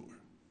pasiguruar.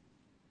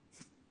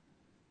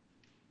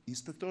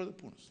 Inspektorët e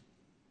punës.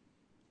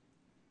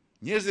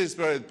 Njerëzit e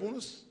inspektoratit të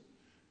punës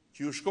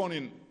që ju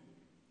shkonin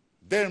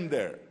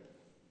derë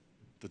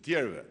të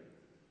tjerëve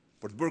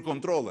për të bërë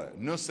kontrole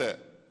nëse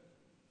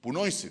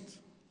punonjësit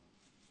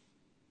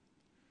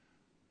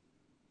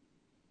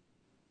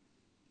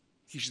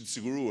kishin të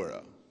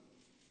siguruara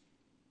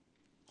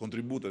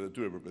kontributet e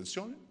tyre për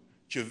pensionin,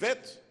 që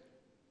vetë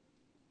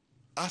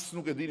asë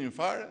nuk e dinin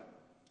fare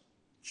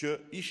që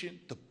ishin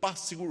të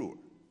pasiguruar.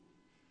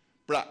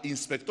 Pra,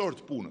 inspektor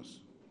të punës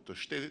të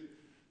shtetit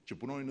që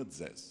punojnë në të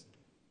zezë.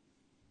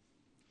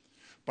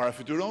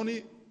 Parafytyroni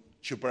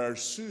që për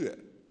arsye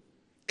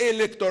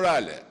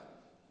elektorale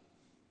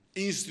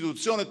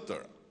institucionet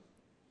tëra,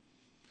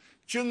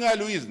 që nga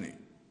luizni,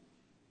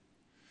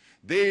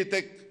 deri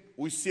tek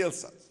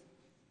ujësjellsat,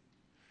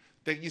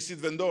 tek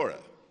njësitë vendore,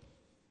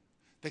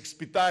 tek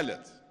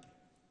spitalet,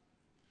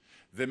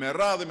 dhe me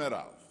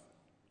radhë,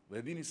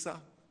 dhe dini sa?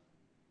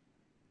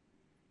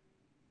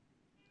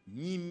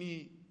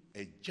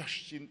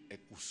 1.600 e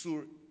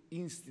kusur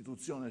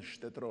institucione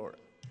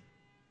shtetërore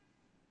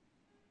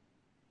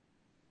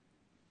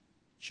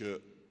që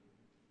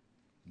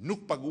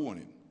nuk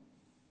paguanin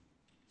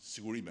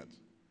sigurimet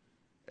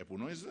e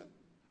punonjësve,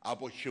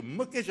 apo që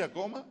më keq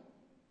akoma,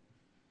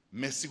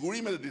 me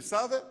sigurimet e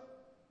disave,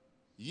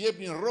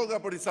 jepnin rroga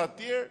për disa të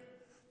tjerë,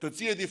 të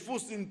cilët i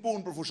fusnin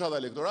punë për fushata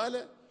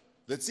elektorale,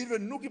 dhe cilëve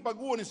nuk i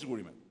paguanin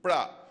sigurimet.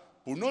 Pra,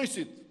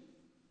 punonjësit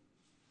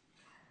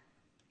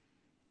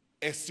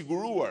e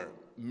siguruar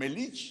me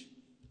ligj,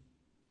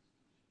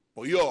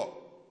 po jo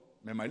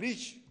me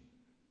maliq,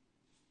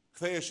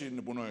 ktheheshin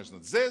në punonjës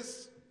në të zezë,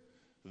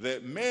 dhe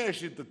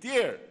merreshin të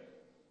tjerë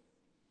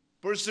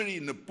përsëri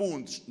në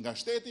punë nga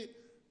shteti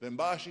dhe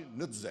mbaheshin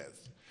në të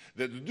zezë.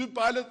 Dhe të dy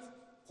palët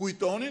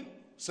kujtonin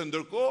se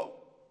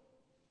ndërkohë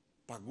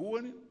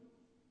paguanin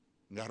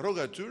nga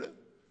rroga e tyre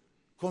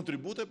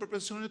kontribute për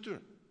pensionin e tyre.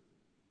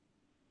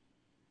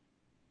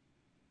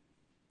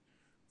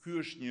 Ky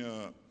është një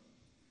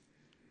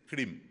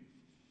krim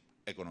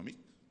ekonomik,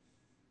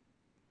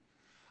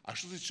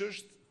 ashtu siç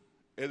është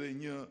edhe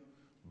një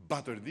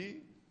batërdi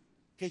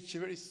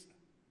keqëqeverisë.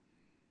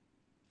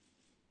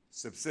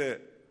 Sepse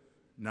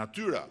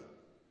natyra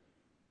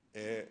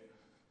e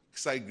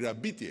kësaj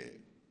grabitje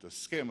të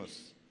skemës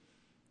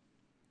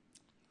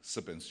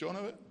së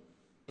pensioneve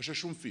është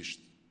shumë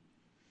fisht.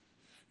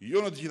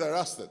 Jo në të gjitha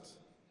rastet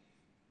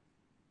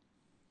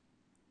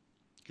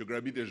kjo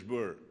grabitje është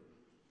bërë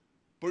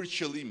për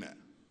qëllime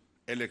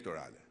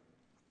elektorale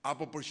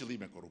apo për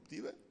qëllime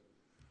korruptive,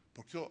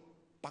 por kjo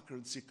pak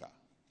rëndësi ka.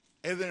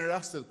 Edhe në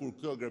rastet kur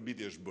kjo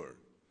grabitje është bërë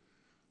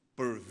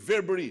për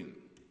verbërinë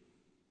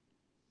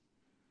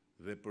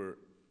dhe për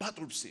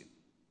paturpsinë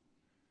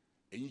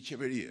e një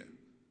qeverie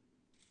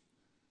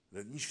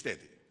dhe një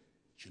shteti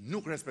që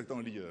nuk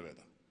respekton ligjet e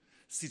veta,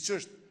 siç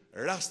është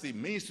rasti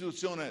me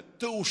institucione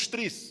të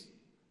ushtrisë,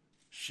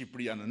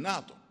 Shqipëria në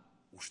NATO,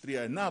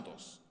 ushtria e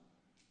NATO-s,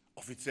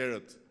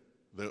 oficerët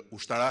dhe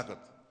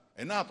ushtarakët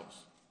e NATO-s.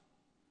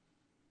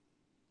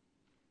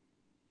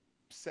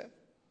 Pse?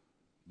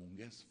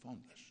 Munges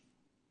fondesh.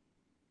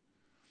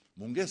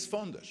 Munges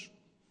fondesh,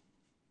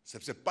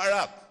 sepse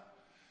parat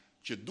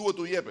që duhet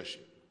u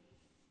jepeshin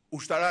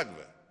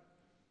ushtarakëve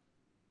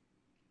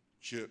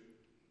që,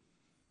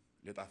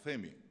 le ta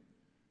themi,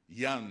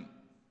 janë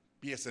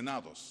pjesë e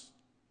NATO-s,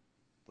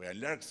 po janë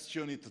larg së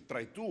qeni të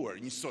trajtuar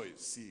njësoj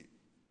si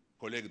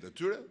kolegët e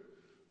tyre,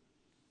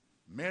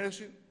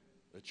 merreshin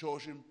dhe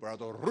qoheshin për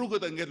ato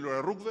rrugët e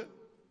ngelura rrugëve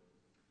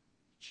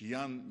që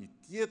janë një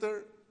tjetër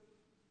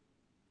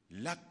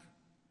lak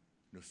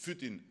në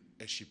fytin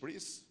e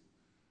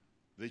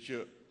Shqipërisë dhe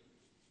që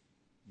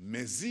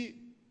mezi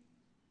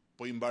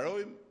po i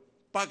mbarojmë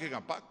pak e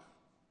nga pak,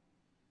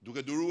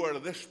 duke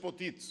duruar dhe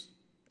shpotit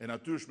e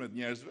natyrshme të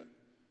njerëzve,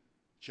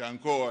 që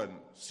ankohen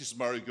si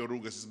s'mbaroj kjo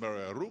rrugë, si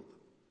s'mbaroj a rrugë,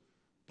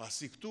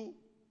 pasi këtu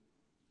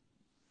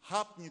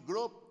hap një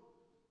grop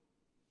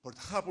për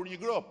të hapur një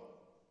grop.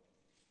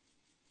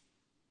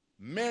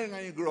 Merr nga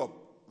një grop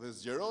dhe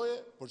zgjeroje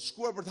për të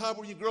shkuar për të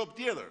hapur një grop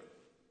tjetër.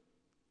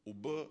 U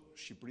bë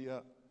Shqipëria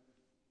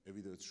e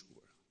viteve të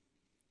shkuara.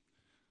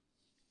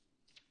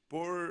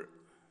 Por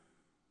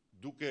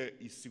duke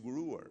i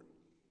siguruar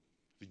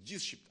të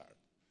gjithë shqiptarët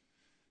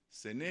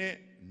se ne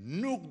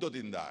nuk do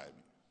t'i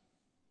ndajemi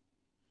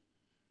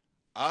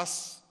as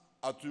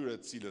atyre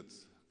të cilët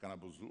kanë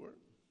abuzuar,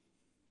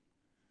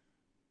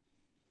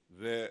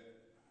 dhe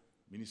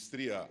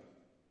Ministria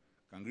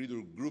ka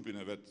ngritur grupin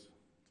e vet të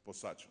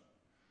posaçëm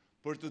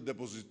për të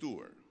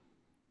depozituar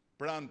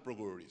pranë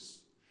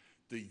prokurorisë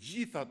të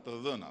gjitha të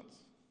dhënat,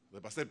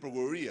 dhe pastaj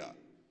prokuroria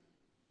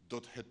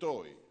do të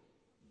hetojë,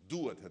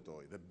 duhet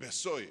hetojë dhe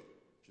besoj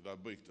që ta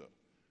bëj këtë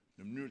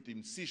në mënyrë të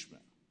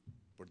imësishme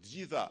për të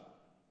gjitha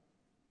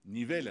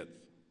nivelet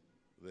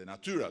dhe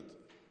natyrat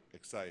e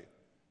kësaj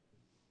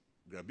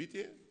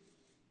grabitje,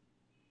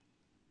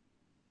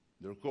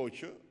 ndërkohë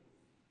që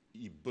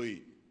i bëj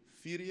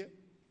thirrje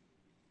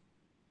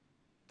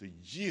të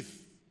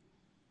gjithë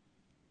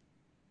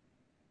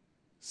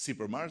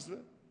sipërmarrësve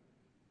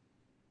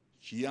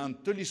që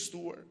janë të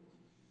listuar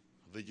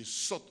dhe që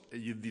sot e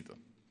gjithë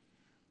ditën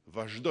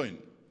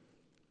vazhdojnë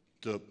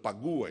të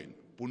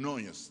paguajnë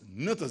punonjës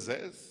në të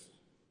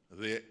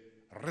zezë dhe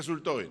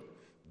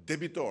rezultojnë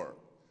debitor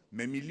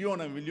me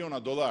miliona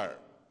dollar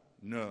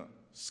në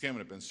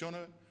skemën e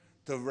pensioneve,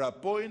 të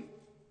vrapojnë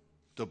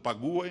të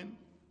paguajnë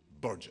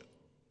borxhet.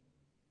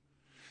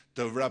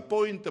 Të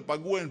vrapojnë të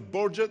paguajnë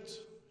borxhet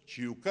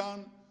që ju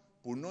kanë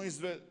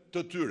punonjësve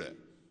të tyre,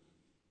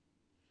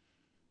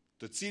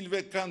 të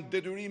cilëve kanë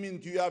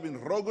detyrimin t'ju japin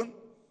rrogën,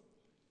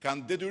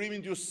 kanë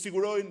detyrimin t'ju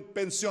sigurojnë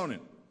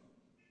pensionin,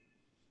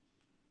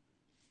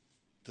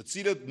 të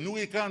cilët nuk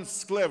i kanë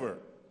sklever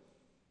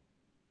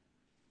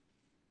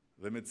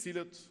dhe me të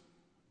cilët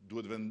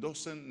duhet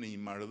vendosen në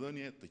një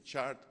marrëdhënie të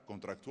qartë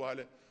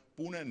kontraktuale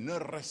pune në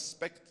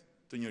respekt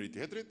të njëri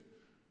tjetrit,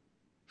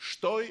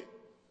 shtoj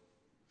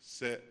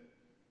se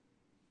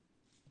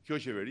kjo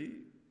qeveri,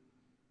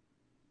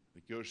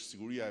 dhe kjo është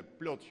siguria e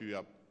plot që ju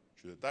jap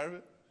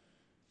qytetarëve,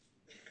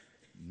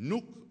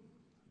 nuk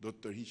do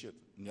të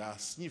tërhiqet nga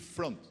asnjë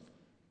front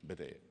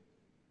betejë.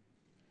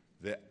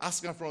 Dhe as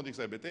nga fronti i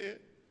kësaj betejë,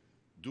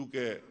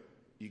 duke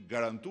i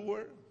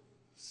garantuar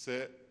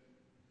se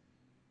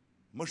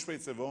më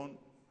shpejt se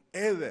vonë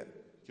edhe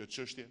kjo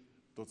çështje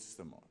do të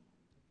sistemohet.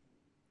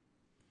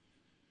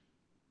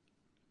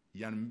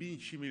 Janë mbi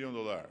 $100 milion,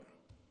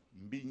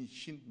 mbi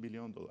 $100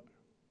 milion.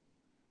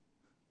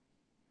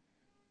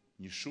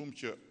 Një shumë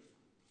që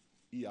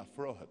i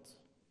afrohet,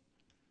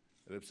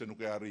 edhe pse nuk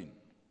e arrin,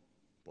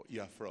 po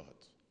i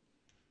afrohet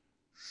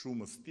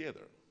shumës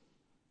tjetër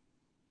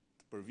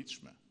të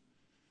përvitshme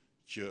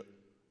që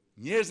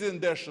njerëzit e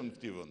ndershëm të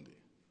këtij vendi,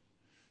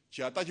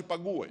 që ata që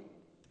paguajnë,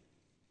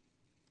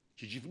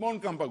 që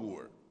gjithmonë kanë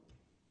paguar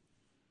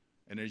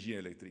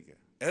energjinë elektrike,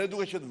 edhe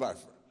duke qenë të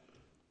varfër,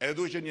 edhe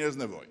duke qenë njerëz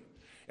nevojë,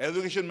 edhe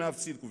duke qenë me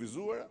aftësi të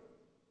kufizuara,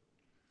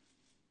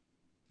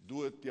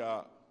 duhet t'ja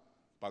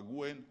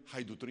paguajnë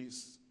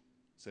hajdutrisë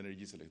së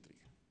energjisë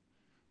elektrike.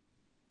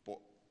 Po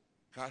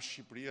ka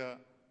Shqipëria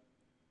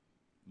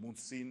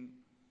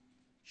mundësinë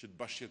që të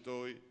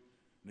bashkëjetojë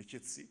në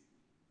qetësi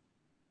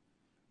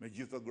me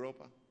gjithë të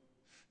gropa?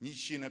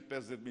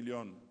 150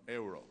 milion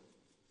euro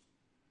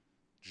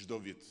çdo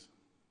vit,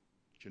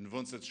 që në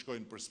vend se të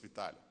shkojnë për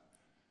spitale,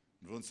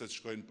 në vend se të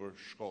shkojnë për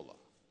shkolla,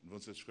 në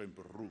vend se të shkojnë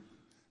për rrugë,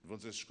 në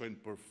vend se të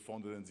shkojnë për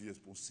fondet e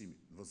nxjerrjes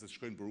punësimit, në vend se të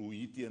shkojnë për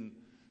ujitjen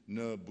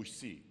në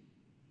bujqësi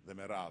dhe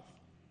me radhë,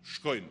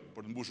 shkojnë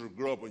për të mbushur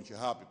gropën që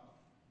hapin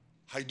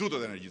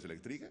hajdutët e energjisë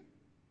elektrike,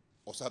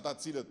 ose ata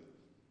të cilët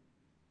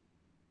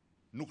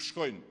nuk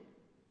shkojnë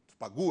të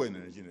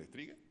paguajnë energjinë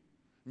elektrike,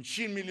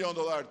 $100 milion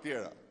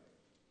tjera,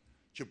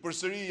 që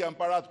përsëri janë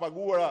para të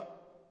paguara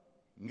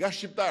nga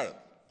shqiptarët,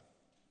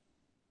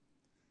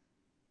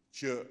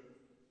 që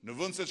në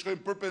vend se të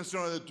shkojnë për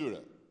pensionet e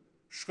tyre,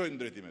 shkojnë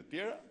në drejtime të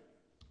tjera,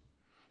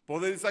 po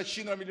dhe disa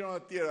qindra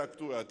miliona tjera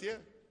këtu e atje,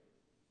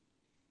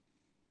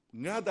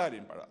 nga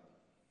dalin para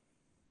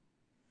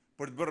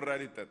për të bërë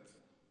realitet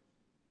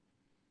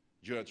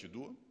gjërat që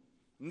duhen,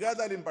 nga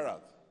dalin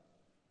parat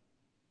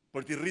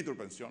për t'i rritur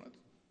pensionet,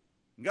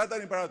 nga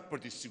dalin parat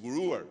për t'i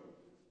siguruar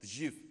të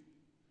gjithë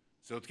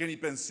se do të keni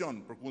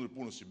pension për kundër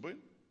punës që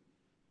bëjnë,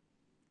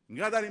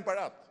 nga dalin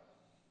parat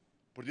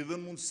për t'i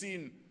dhënë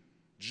mundësinë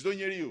çdo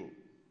njeriu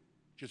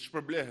që të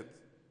shpërblehet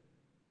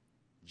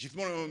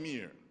gjithmonë më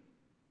mirë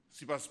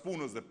sipas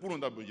punës dhe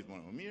punën ta bëjë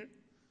gjithmonë më mirë,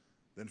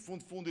 dhe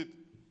në fundit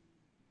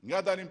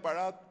nga dalin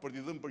parat për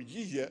t'i dhënë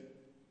përgjigje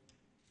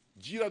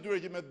gjithë atyre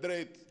që me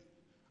drejt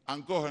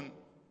ankohen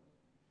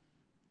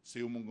se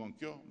ju mungon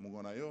kjo,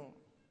 mungon ajo,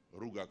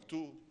 rruga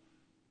këtu,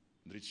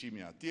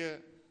 ndriçimi atje,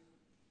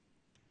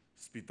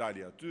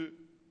 spitali aty,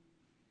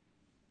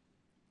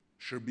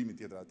 shërbimi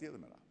tjetër atje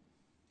dhe me radhë.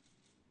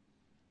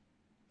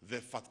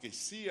 Dhe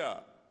fatkeqësia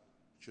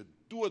që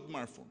duhet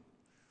marrë fund,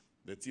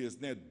 dhe cilës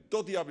ne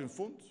do t'i japim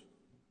fund,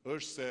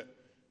 është se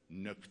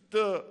në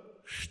këtë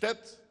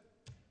shtet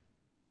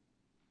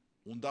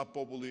u nda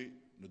populli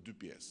në dy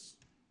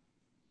pjesë.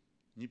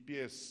 Një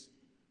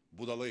pjesë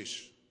budallësh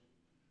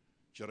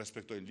që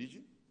respektojnë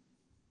ligjin,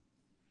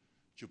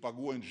 që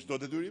paguajnë çdo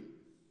detyrim,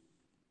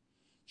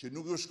 që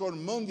nuk ju shkon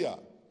mendja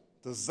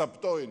të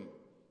zaptojnë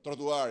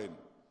trotuarin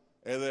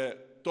edhe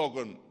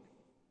tokën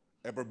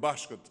e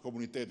përbashkët të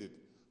komunitetit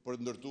për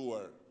të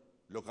ndërtuar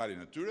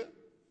lokalin e tyre,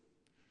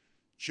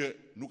 që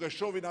nuk e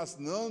shohin as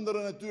në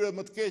ëndrrën e tyre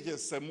më të keqe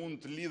se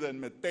mund të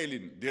lidhen me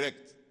telin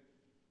direkt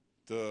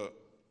të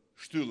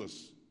shtyllës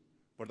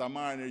për ta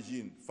marrë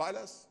energjinë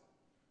falas,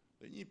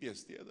 dhe një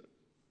pjesë tjetër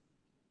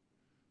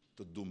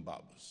të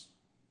dumbabës.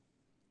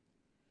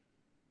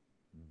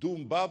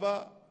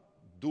 Dumbaba,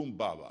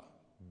 dumbabën,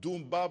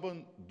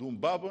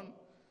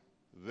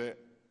 dhe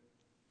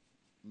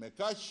me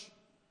kaq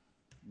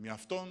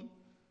mjafton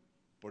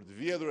për të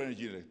vjedhur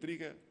energjinë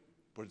elektrike,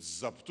 për të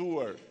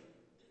zaptuar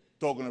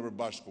tokën e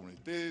përbashkët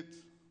komunitetit,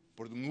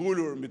 për të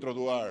ngulur mbi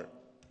trotuar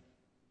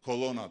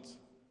kolonat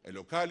e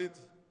lokalit,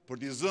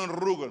 për t'i zënë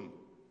rrugën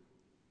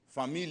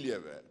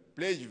familjeve,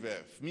 pleqve,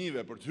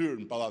 fëmijëve për të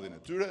hyrë në pallatin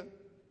e tyre,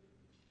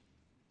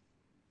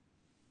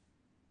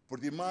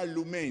 për t'i marrë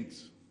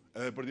lumenjt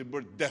edhe për t'i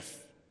bërë def,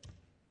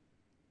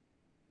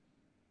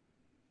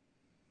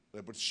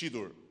 dhe për të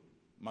shitur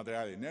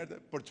materiale inerte,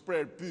 për të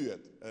prerë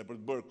pyet edhe për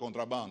të bërë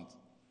kontraband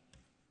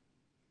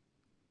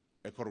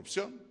e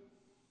korrupsion.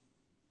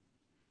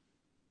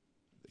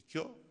 Dhe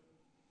kjo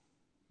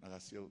na ka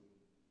sjell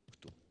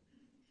këtu.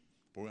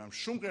 Por jam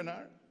shumë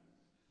krenar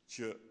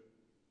që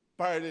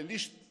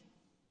paralelisht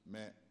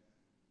me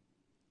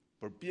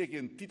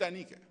përpjekjen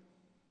titanike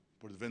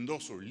për të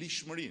vendosur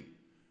lishmërinë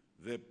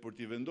dhe për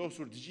t'i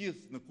vendosur të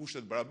gjithë në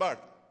kushtet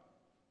barabarta,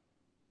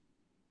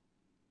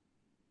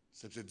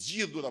 sepse të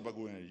gjithë duhet ta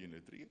paguajnë energjinë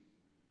elektrike,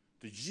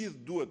 të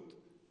gjithë duhet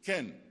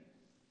kenë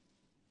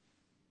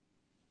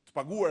të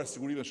paguara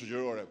sigurimet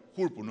shoqërore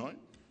kur punojnë,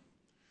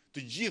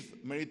 të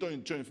gjithë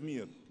meritojnë të çojnë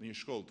fëmijët në një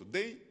shkollë të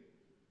denjë.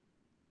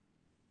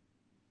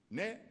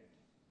 Ne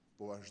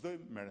po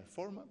vazhdojmë me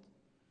reformat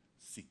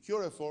si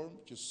kjo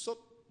reformë që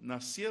sot na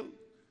sjell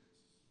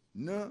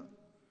në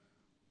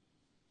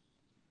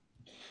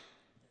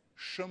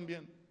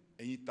shëmbjen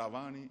e një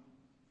tavani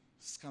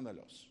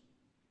skandalos.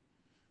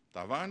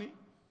 Tavani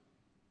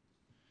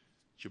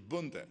që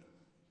bënte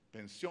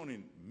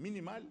pensionin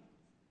minimal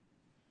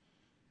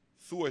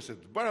thuajse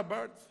të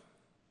barabartë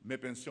me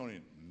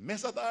pensionin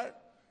mesatar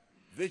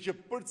dhe që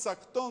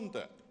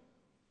përcaktonte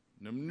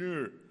në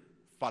mënyrë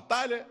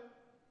fatale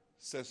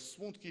se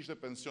s'mund të kishte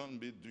pension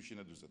mbi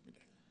 240.000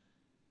 lekë.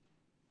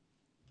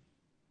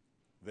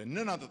 Dhe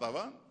nën atë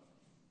tavan,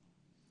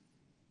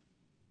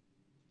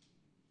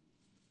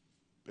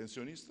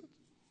 pensionistët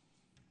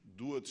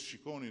duhet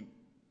shikonin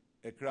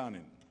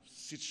ekranin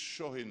siç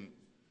shohin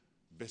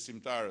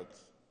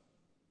besimtarët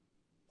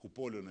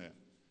kupolën e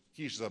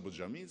kishës apo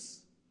xhamis,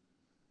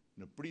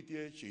 në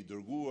pritje që i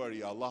dërguar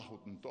i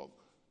Allahut në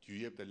tokë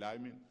t'ju jepte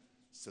lajmin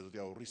se do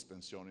t'ja urris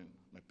pensionin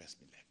me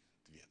 5.000 lekë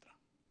të vjetra.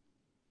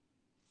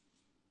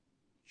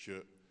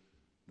 Që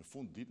në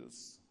fund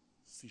ditës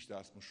s'ishte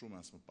as më shumë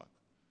as më pak,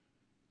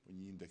 për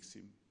një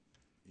indeksim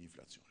i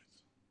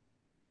inflacionit.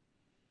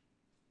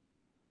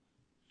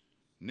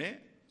 Ne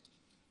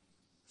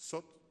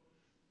sot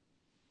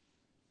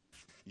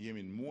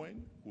jemi në muajin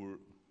kur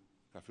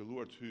ka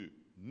filluar të hyjë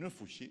në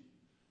fuqi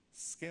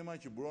skema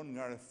që buron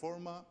nga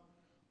reforma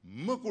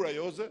më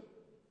kurajoze,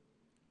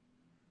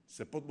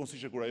 se po të mos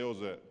ishte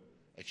kurajoze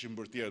e kishim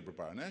bërë tjerët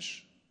përpara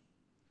nesh,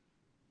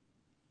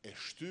 e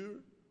shtyr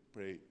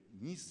prej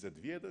 20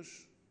 vjetësh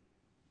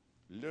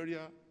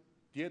lërja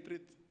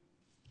tjetrit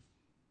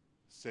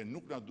se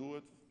nuk na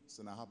duhet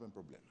se na hapen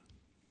probleme.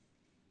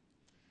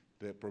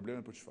 Dhe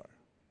probleme për çfarë?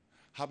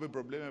 Hapen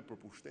probleme për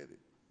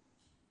pushtetin.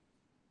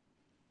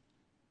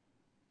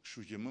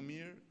 Kështu që më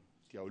mirë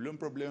t'ja u lëm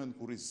problemet në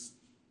kurriz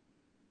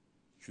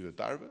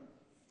qytetarëve,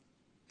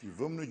 t'i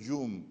vëmë në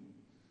gjumë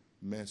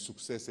me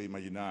suksese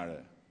imagjinare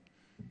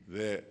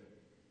dhe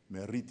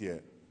me rritje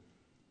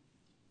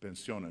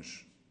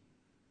pensionesh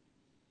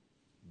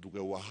duke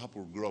u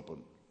hapur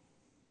gropën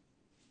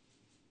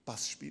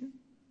pas shpinën,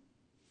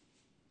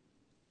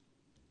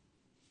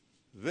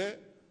 dhe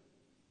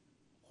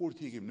kur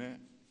t'ikim ne,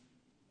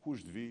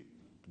 kush të vi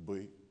të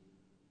bëj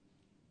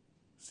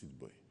si të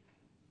bëj.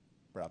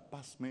 Pra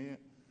pas meje,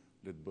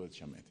 le të bëhet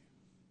qameti.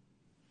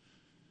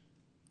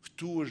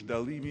 Këtu është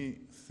dallimi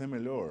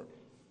themelor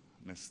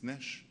mes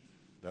nesh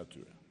dhe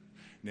atyre.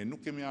 Ne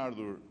nuk kemi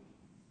ardhur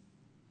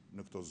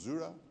në këto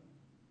zyra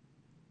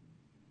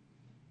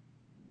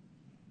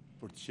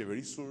për të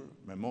qeverisur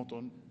me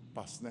moton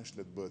pas nesh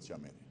le të bëhet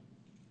qameti.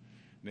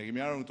 Ne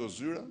kemi ardhur në këto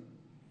zyra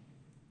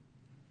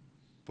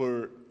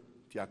për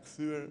t'ja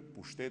kthyer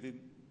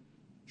pushtetin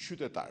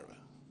qytetarëve.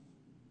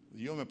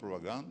 Jo me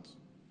propagandë,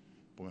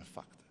 po me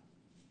fakte.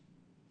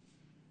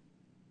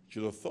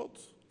 Që do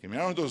thotë, kemi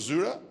ardhur në këto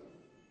zyra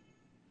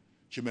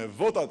që me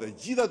votat e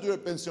gjithë atyre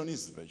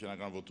pensionistëve që na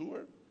kanë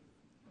votuar,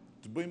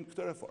 të bëjmë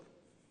këtë reformë.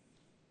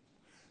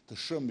 Të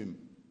shëmbim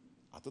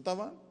atë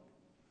tavan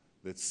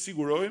dhe të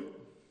sigurojmë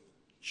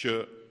që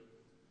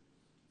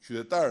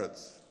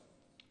qytetarët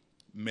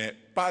me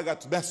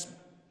pagat mesme,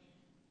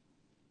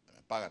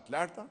 me pagat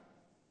larta,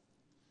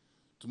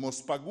 të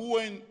mos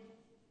paguajnë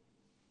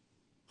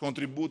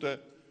kontribute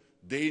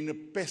deri në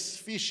 5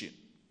 fishin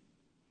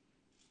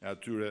e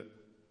atyre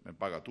me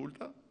pagat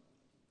ulta,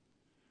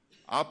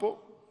 apo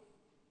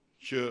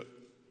që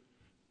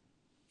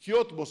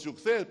kjo të mos ju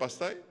kthehet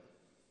pastaj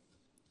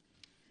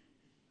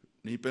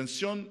në një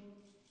pension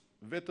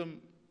vetëm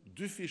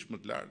 2 fish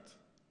më të lartë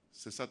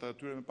se sa të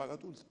atyre me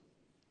pagat ulta.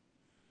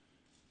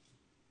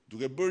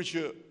 Duke bërë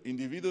që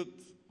individët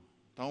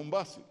ta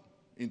humbasin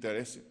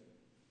interesin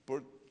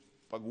për të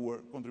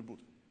paguar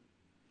kontribute.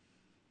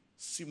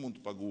 Si mund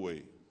të paguaj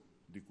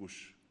dikush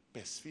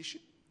 5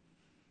 fishin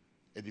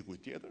e dikuj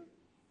tjetër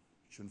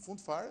që në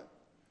fund fare,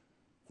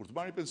 kur të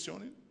marrë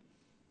pensionin,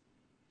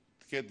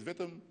 të ketë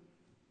vetëm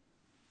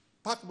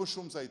pak më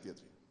shumë sa i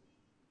tjetri.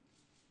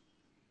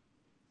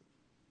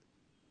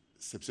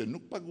 Sepse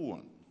nuk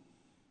paguan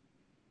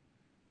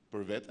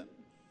për veten,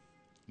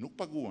 nuk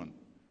paguan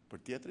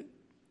për tjetrin,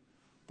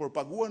 por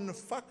paguan në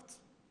fakt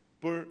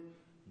për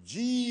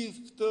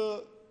gjithë këtë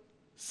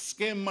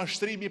skemë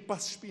mashtrimi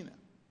pas shpine.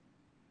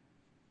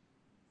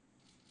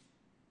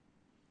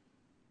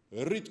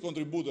 Rrit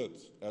kontributet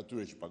e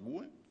atyre që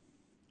paguajnë,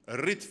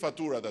 rrit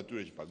faturat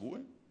atyre që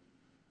paguajnë,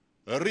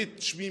 rrit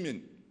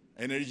çmimin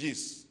e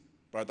energjisë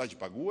për ata që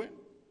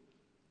paguajnë,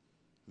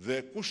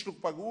 dhe kush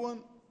nuk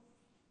paguan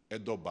e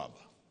do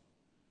baba.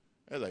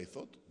 Edhe ai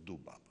thot, du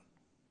babën.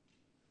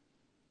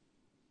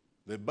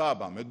 Dhe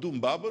baba me du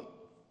babën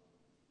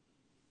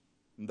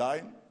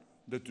ndajnë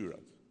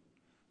detyrat.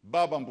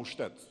 Baba në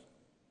pushtet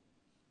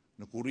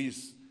në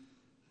kurrizë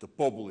të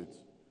popullit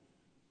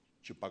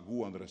që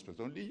paguan dhe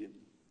respekton ligjin,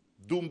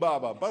 du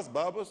baba pas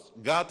babës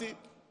gati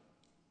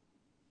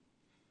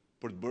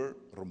për të bërë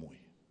rrëmuj.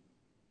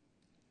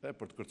 Dhe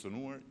për të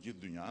kërcënuar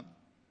gjithë dynjan,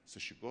 se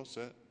shiko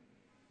se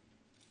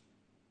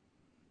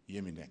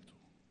jemi ne këtu.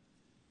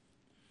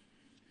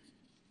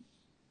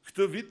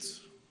 Këtë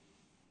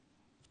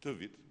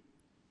vit,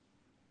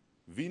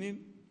 vinin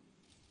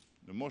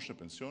në moshën e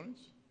pensionit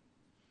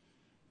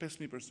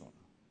 5.000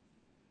 persona.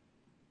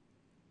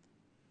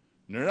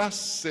 Në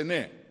rast se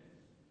ne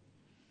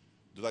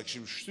do ta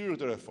kishim shtyrë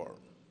të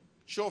reformë,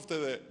 qoftë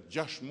edhe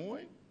 6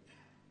 muaj,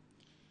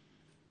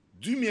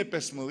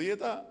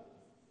 2015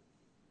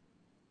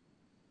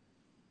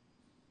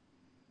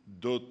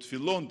 do të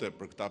fillonte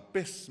për këta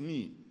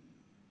 5.000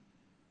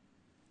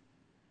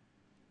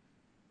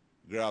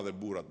 gra dhe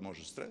burrat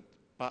moshës tretë,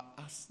 pa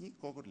asnjë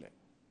kokër lek,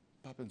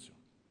 pa pension.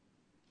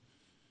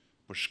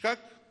 Për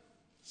shkak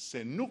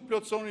se nuk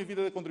plotësonin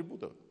vitet e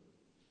kontributeve.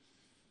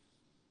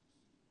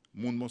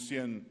 Mund mos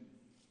jenë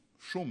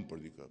shumë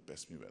për dikë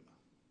 5.000 veta.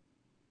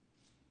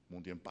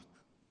 Mund jenë pak.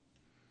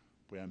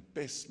 Po janë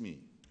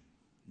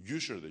 5.000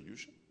 gjyshër dhe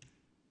gjyshër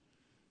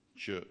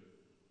që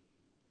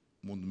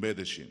mund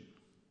mbeteshin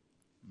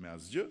me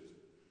asgjë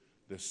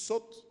dhe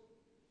sot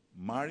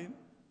marrin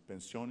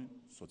pensionin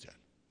social.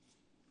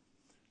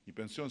 Një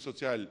pension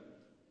social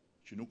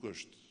që nuk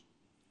është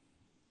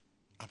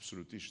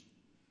absolutisht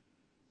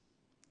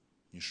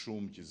një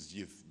shumë që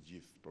zgjidh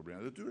gjithë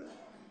problemet e tyre,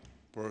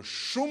 por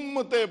shumë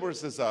më tepër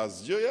se sa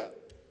asgjëja,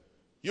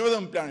 jo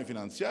vetëm në planin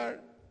financiar,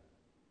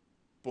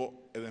 po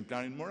edhe në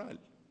planin moral.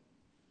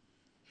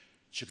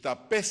 Që këta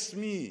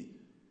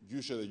 5.000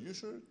 gjyshe dhe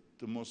gjyshër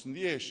të mos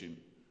ndjeshin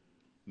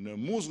në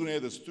muzgun e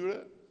jetës tyre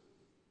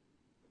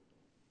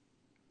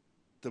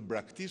të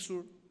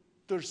braktisur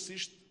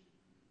tërësisht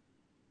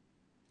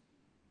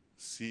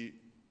si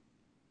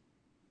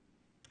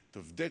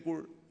të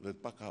vdekur dhe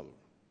të pakallur.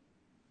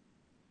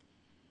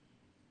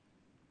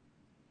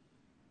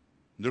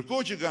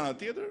 Ndërkohë që nga ana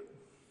tjetër,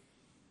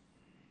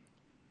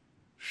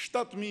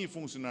 7.000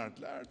 funksionarë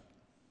të lartë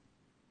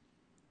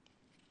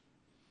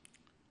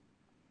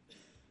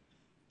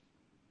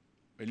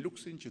me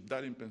luksin që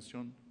dalin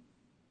pension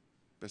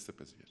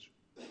 55 vjeç.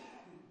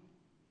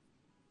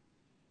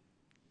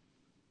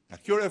 Nga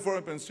kjo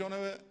reformë e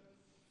pensioneve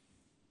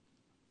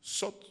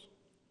sot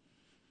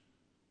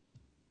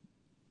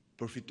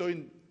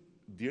përfitojnë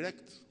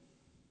direkt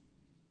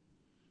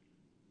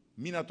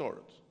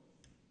minatorët.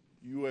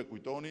 Ju e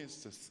kujtoni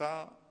se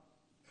sa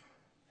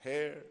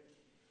herë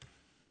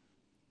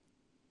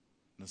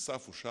në sa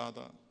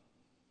fushata,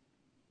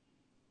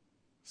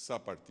 sa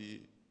parti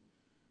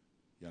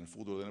janë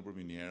futur dhe në për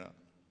miniera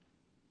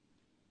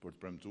për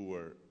të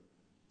premtuar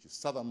që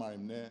sa ta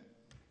marrim ne,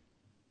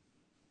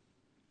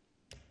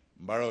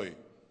 mbaroj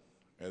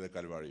edhe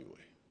kalvari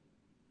juaj.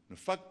 Në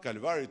fakt,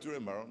 kalvari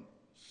tyre mbaron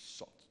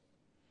sot.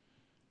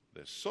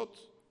 Dhe sot,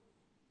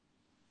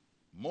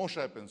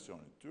 mosha e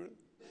pensionit tyre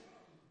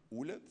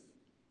ulet,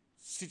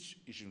 siç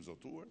ishim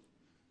zotuar,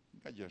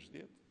 nga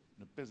 60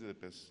 në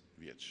 55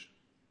 vjeç.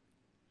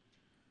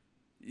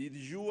 I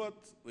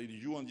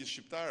dëgjuan gjithë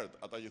shqiptarët,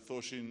 ata që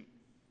thoshin,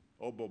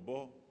 o bo,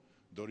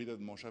 do rritet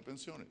mosha e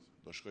pensionit,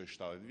 do shkoj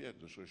 70 vjeç,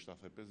 do shkoj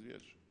 75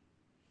 vjeç.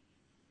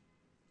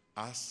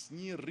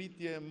 Asnjë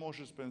rritje e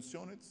moshës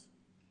pensionit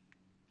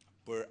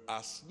për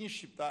asnjë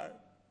shqiptar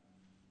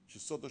që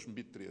sot është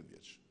mbi 30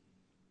 vjeç.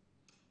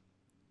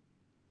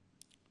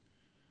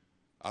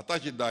 Ata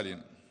që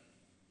dalin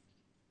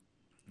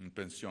në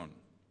pension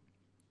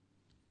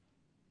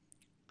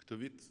këtë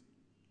vit,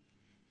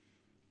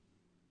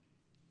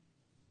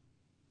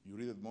 ju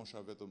rritet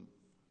mosha vetëm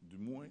 2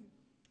 muaj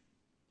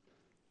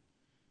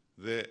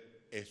dhe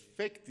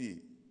efekti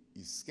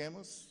i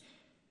skemës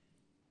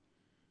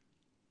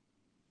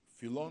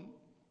fillon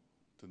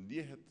të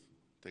ndjehet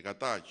tek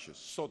ata që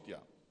sot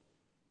janë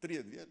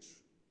 30 vjeç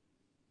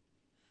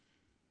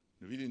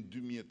në vitin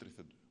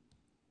 2032.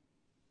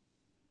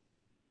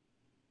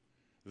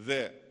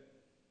 Dhe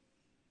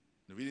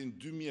në vitin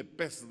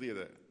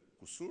 2050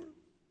 kusur,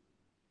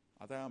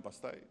 ata janë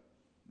pastaj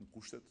në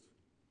kushtet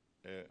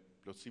e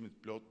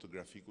plotësimit plot të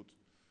grafikut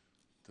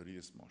të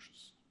rritjes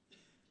moshës.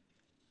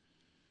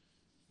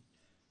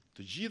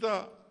 Të gjitha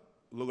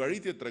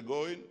llogaritjet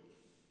tregojnë,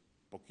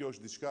 po kjo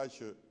është diçka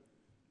që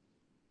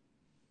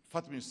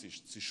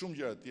fatmirësisht, si shumë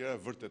gjëra të tjera,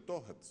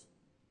 vërtetohet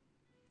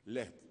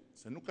lehtë,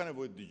 se nuk ka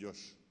nevojë të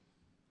dëgjosh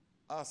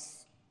as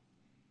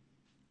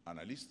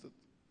analistët,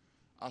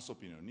 as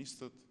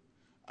opinionistët,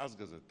 as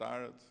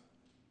gazetarët,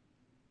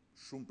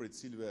 shumë prej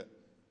cilëve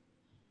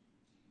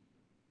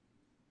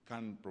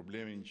kanë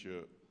problemin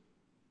që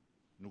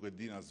nuk e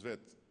din as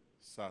vetë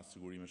sa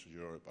sigurime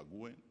shoqërore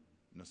paguajnë,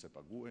 nëse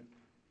paguajnë,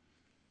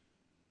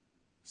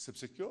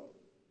 sepse kjo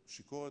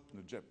shikohet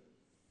në xhep.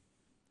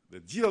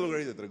 Dhe gjitha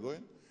llogaritë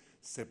tregojnë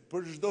se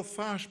për çdo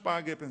fash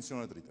page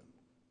pensionet rriten.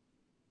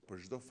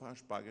 Për çdo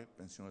fash page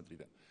pensionet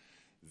rriten.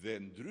 Dhe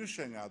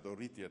ndryshe nga ato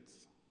rritjet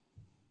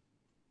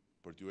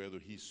për t'ju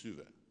hedhur hi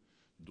syve,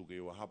 duke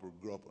ju hapur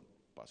gropën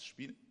pas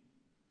shpinës,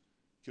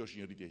 kjo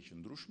është një rritje e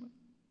qëndrueshme,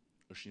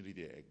 është një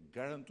rritje e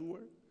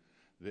garantuar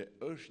dhe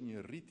është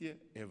një rritje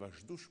e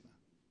vazhdueshme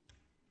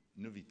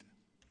në vite.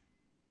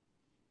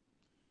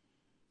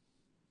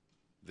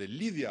 Dhe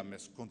lidhja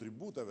mes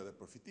kontributeve dhe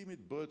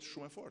përfitimit bëhet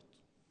shumë e fortë.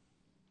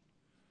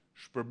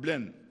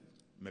 Shpërblen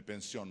me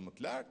pension më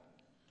të lartë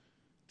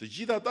të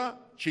gjitha ata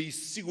që i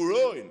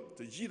sigurojnë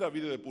të gjitha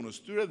vitet e punës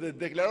tyre dhe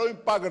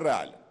deklarojnë pagë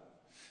reale.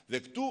 Dhe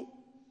këtu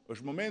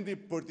është momenti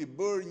për t'i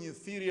bërë një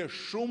thirrje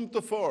shumë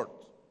të fortë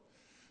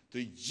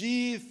të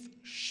gjithë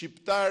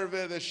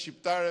shqiptarëve dhe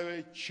shqiptareve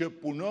që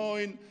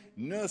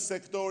punojnë në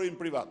sektorin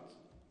privat.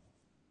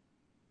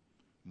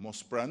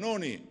 Mos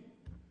pranoni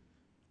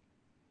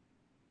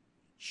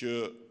që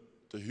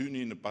të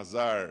hyni në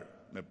pazar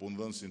me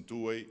punëdhënësin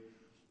tuaj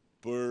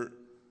për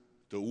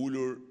të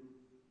ulur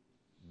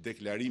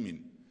deklarimin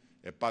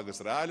e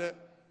pagës reale,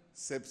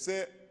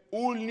 sepse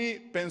ulni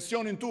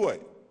pensionin tuaj.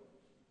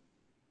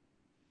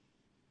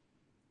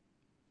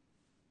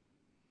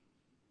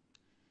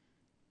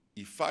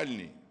 I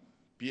falni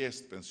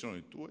pjesë të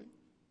pensionit tuaj,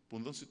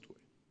 punëdhënësit tuaj.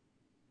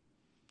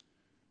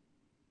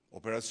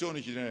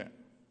 Operacioni që ne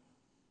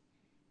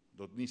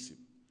do të nisim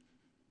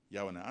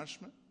javën e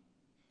ardhshme,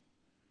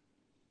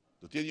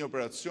 do të jetë një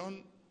operacion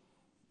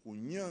ku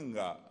një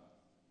nga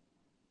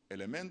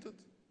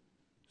elementët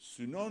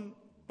synon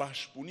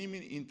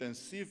bashkëpunimin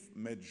intensiv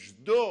me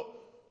çdo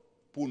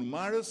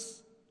punëmarrës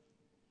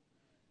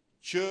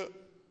që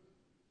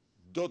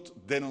do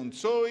të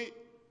denoncojë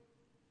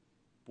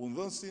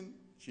punëdhënësin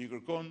që i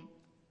kërkon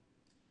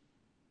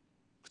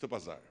këtë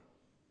pazar.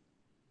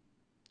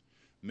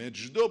 Me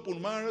çdo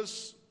punëmarrës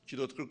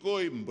që do të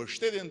kërkojë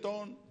mbështetjen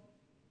tonë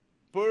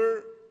për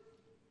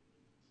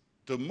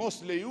të mos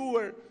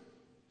lejuar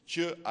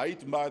që ai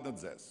të mbahet në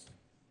zezë.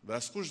 Dhe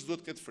askush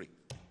s'duhet të ketë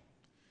frikë.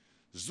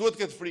 S'duhet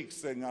të ketë frikë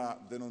se nga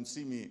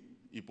denoncimi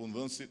i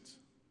punëdhënësit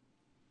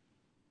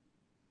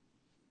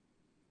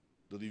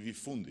do t'i vi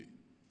fundi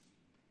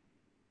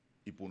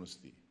i punës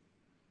tij.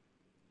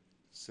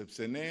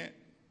 Sepse ne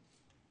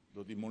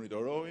do t'i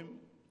monitorojmë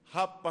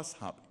hap pas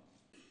hap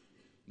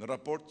në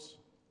raport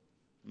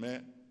me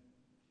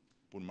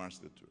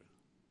punëmarrësit e tyre.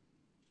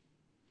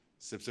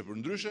 Sepse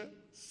përndryshe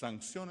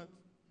sanksionet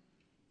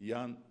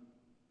janë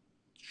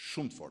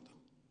shumë të forta.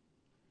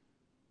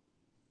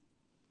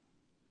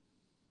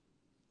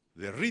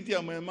 Dhe rritja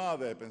më e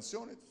madhe e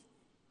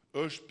pensionit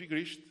është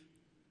pikërisht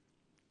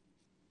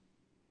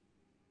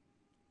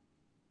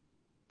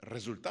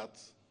rezultat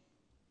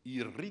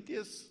i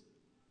rritjes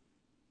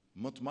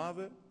më të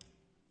madhe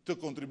të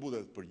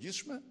kontributet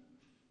përgjithshme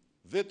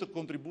dhe të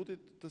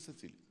kontributit të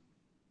secilit.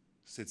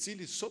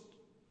 Secili sot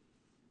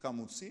ka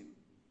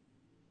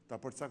mundësinë ta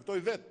përcaktoj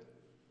vetë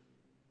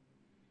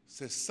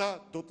se sa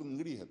do të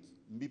ngrihet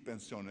mbi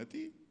pensionin e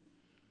tij,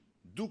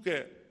 duke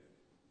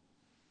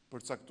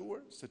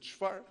përcaktuar se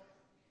çfarë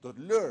do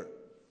të lërë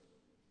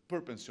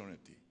për pensionin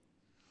e tij.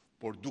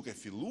 Por duke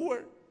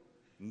filluar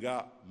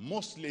nga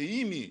mos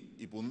lejimi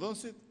i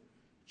punëdhënësit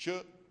që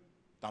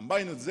ta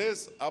mbajë në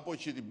zezë apo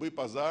që t'i bëj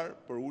pazar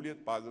për ulje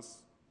të pagës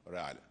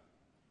reale.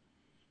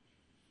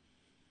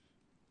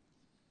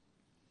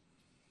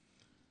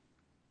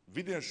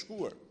 Vitin e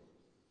shkuar,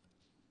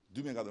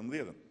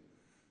 2014,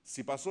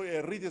 si pasojë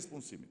e rritjes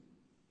punësimit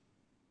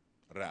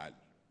real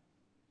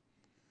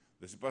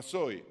dhe si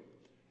pasojë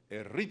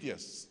e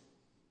rritjes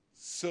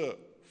së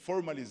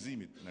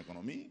formalizimit në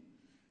ekonomi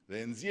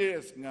dhe e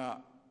nxjerrjes nga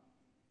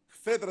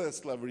kthetrat e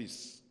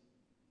skllavërisë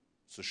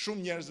së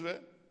shumë njerëzve,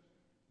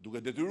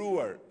 duke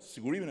detyruar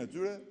sigurimin e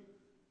tyre,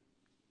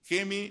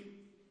 kemi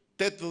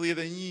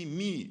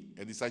 81.000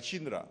 e disa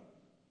qindra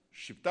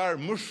shqiptar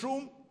më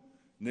shumë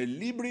në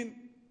librin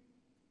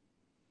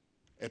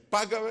e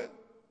pagave,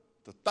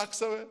 të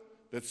taksave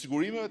dhe të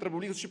sigurimeve të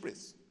Republikës së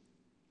Shqipërisë.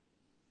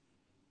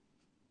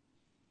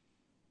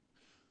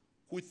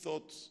 Kujt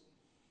thot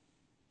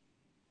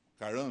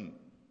ka rënë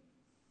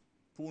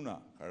puna,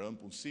 ka rënë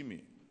punësimi,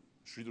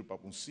 shritur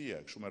papunësia,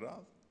 kështu me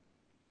radhë,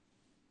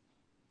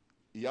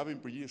 i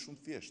japim përgjigje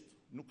shumë thjesht.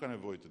 Nuk ka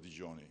nevojë të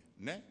dëgjoni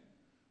ne,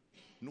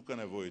 nuk ka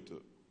nevojë të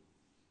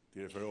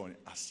referoheni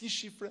asnjë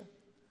shifre.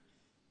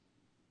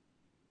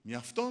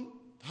 Mjafton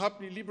të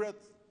hapni librat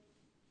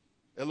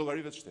e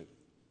llogarive të shtetit.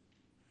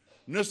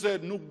 Nëse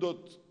nuk do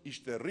të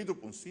ishte rritur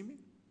punësimi,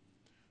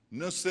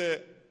 nëse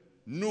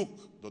nuk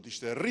do të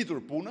ishte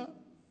rritur puna,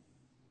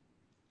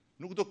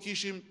 nuk do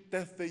kishim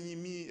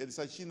 81.000 e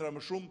disa qindra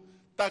më shumë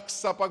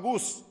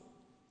taksapagus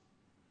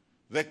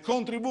dhe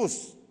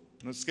kontribus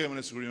në skemën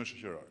e sigurimeve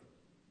shoqërore.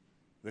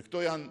 Dhe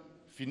këto janë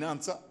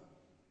financa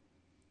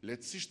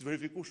lehtësisht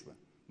verifikueshme.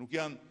 Nuk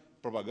janë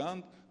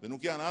propagandë dhe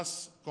nuk janë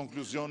as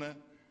konkluzione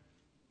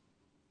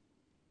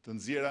të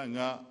nxjerra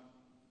nga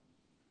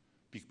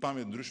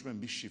pikpamje të ndryshme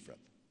mbi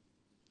shifrat.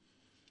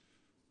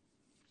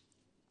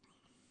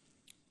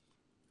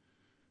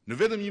 Në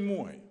vetëm një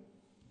muaj,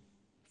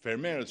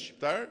 fermerët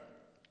shqiptarë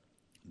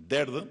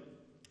derdhën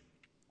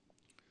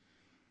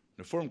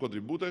në formë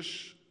kontributesh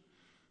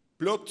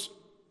plot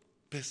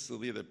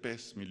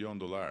 $55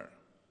 milion,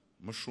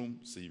 më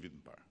shumë se një vit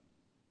më parë.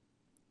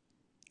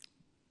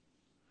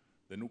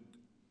 Dhe nuk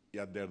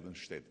ja derdhën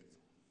shtetit,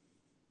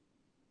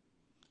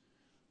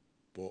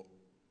 po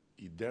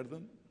i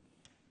derdhën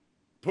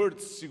për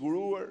të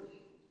siguruar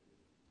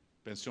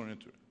pensionin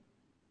e tyre.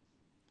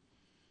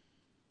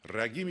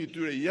 Reagimi i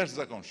tyre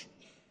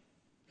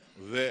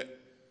jashtëzakonshëm dhe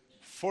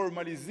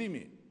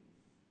formalizimi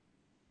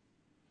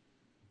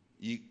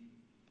i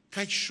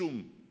kaq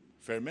shumë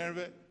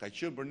fermerëve ka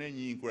qenë për ne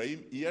një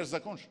inkurajim i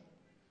jashtëzakonshëm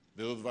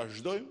dhe do të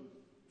vazhdojmë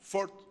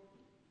fort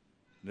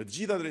në të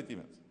gjitha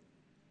drejtimet,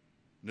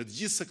 në të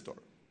gjithë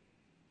sektorët.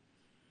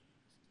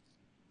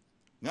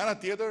 Nga ana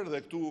tjetër,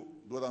 dhe këtu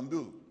duhet ta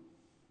mbyll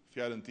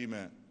fjalën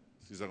time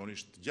si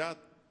zakonisht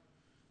gjatë,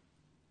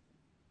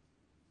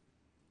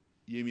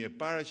 jemi e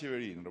para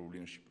qeveri në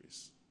Republikën e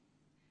Shqipërisë.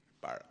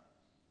 E para.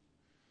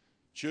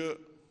 Që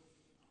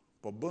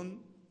po bën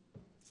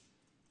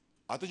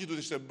atë që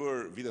duhet ishte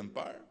bërë vitën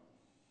parë,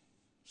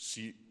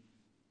 si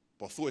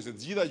pothuajse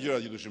të gjitha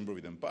gjërat që duhet ishin bërë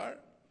vitën parë,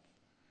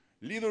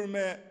 lidhur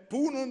me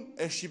punën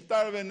e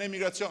shqiptarëve në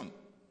emigracion.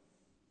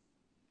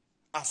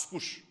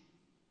 Askush,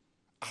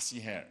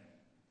 asnjëherë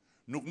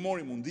nuk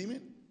mori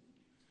mundimin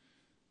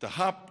të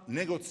hap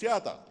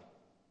negociata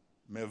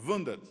me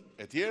vendet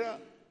e tjera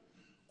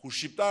ku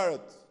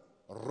shqiptarët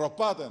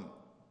rropaten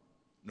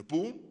në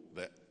punë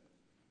dhe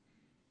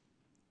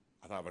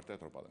ata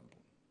vërtet rropaten në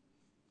punë.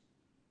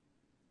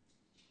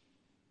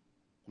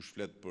 Kush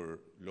flet për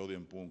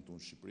lodhjen punë këtu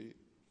në Shqipëri,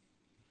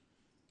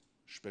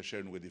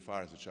 shpeshherë nuk e di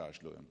fare se çfarë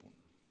është lodhja në punë.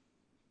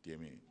 Të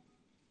jemi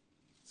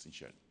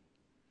sinqert.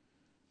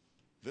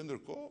 Dhe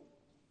ndërkohë,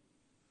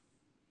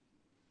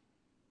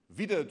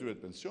 vitet e tyre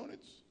të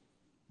pensionit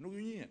nuk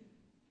ju njihen.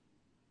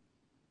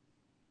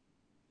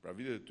 Pra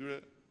vitet e tyre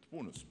të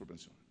punës për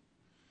pension.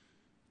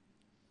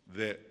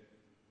 Dhe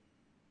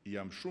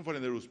jam shumë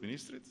falenderues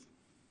ministrit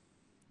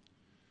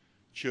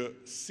që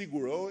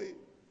siguroi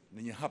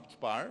në një hap të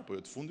parë, po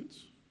jo të fundit,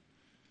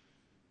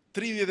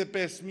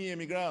 35.000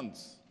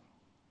 emigrantë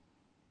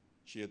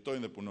që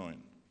jetojnë dhe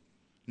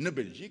punojnë në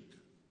Belgjik,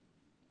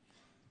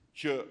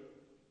 që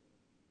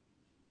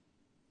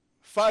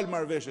fal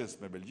marrëveshjes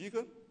me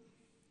Belgjikën,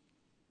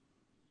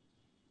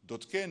 do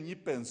të kenë një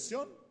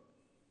pension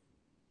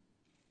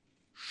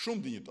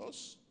shumë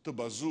dinjitos, të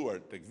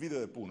bazuar tek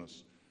vitet e punës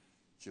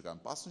që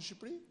kanë pasur në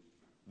Shqipëri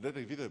dhe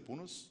tek vitet e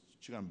punës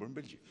që kanë bërë në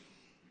Belgjik,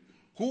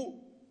 ku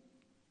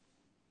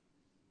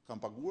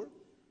kanë paguar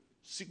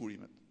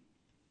sigurimet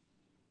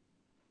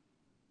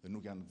dhe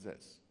nuk janë të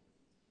zezë.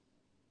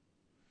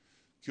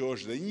 Kjo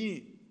është dhe një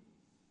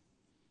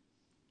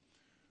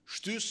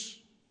shtys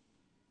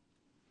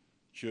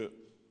që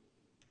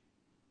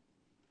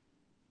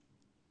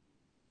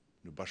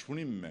në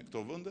bashkëpunim me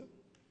këto vende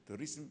të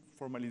rrisim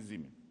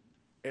formalizimin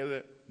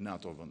edhe në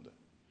ato vende.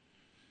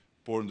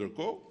 Por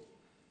ndërkohë,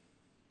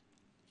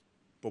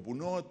 po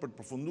punohet për të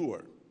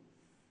përfunduar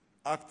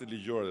aktet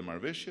ligjore dhe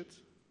marrëveshjet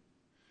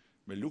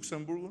me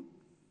Luksemburgun,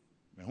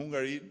 me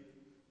Hungarinë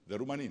dhe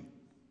Rumaninë.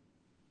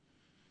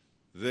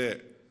 Dhe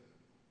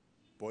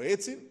po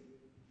ecin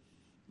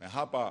me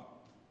hapa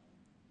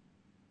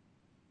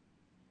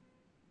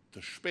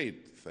të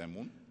shpejt, them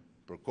unë,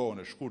 për kohën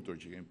e shkurtër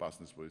që kemi pas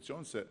në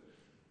dispozicion, se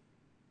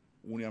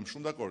unë jam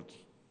shumë dakord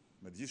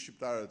me të gjithë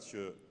shqiptarët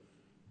që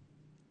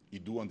i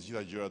duan të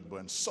gjitha gjërat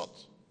bëhen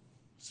sot.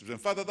 Sepse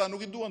në fakt ata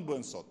nuk i duan të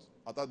bëhen sot.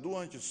 Ata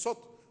duan që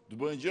sot të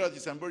bëhen gjërat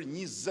që janë bërë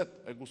 20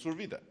 e kusur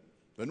vite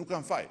dhe nuk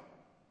kanë faj.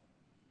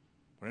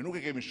 Por ne nuk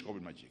e kemi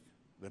shkopin magjik.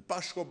 Dhe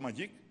pa shkop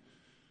magjik,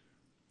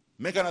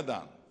 me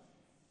Kanadan,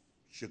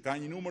 që ka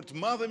një numër të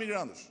madh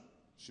emigrantësh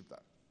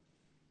shqiptar,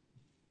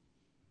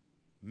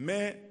 me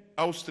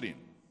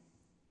Austrinë,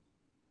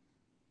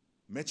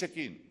 me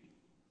Çekinë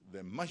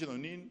dhe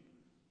Maqedoninë,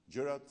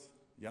 gjërat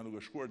janë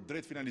duke shkuar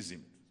drejt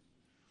finalizimit.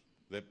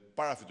 Dhe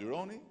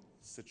parafytyroni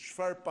se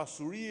çfarë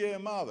pasurie e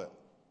madhe,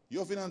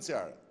 jo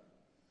financiare,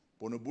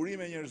 po në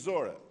burime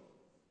njerëzore,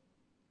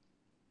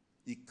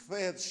 i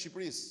kthehet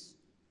Shqipërisë,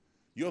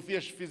 jo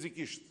thjesht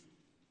fizikisht,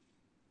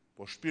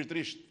 po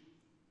shpirtërisht,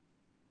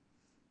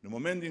 në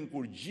momentin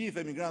kur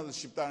gjithë emigrantët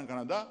shqiptarë në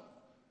Kanada,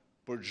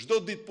 për çdo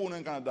ditë punë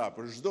në Kanada,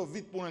 për çdo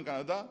vit punë në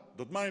Kanada,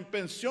 do të marrin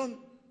pension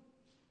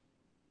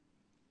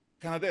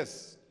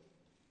kanadez,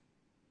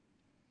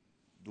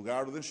 duke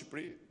ardhur në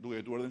Shqipëri, duke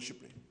jetuar në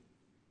Shqipëri.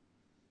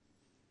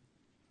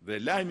 Dhe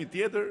lajmi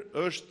tjetër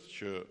është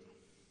që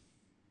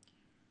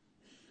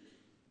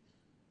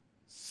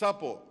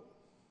sapo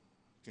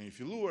kemi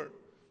filluar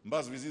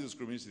mbas vizitës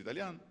kryeministrit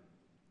italian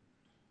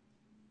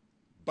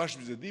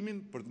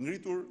bashkëbizedimin për të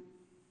ngritur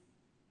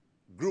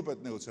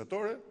grupet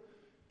negociatore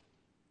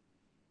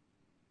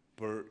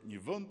për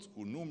një vend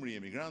ku numri i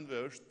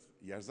emigrantëve është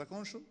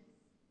jashtëzakonshëm,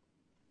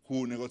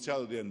 ku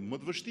negociatat janë më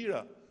të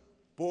vështira,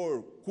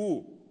 por ku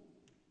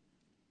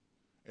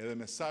edhe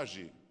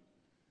mesazhi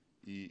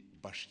i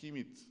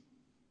bashkimit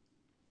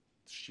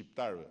të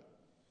shqiptarëve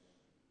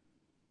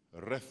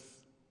rreth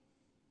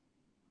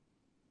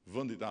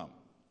vendit tam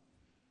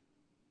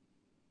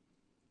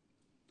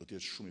do të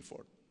jetë shumë i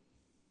fortë.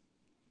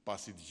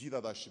 Pasi të gjithë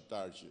ata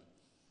shqiptarë që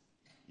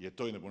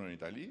jetojnë dhe punojnë në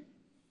Itali,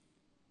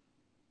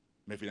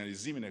 me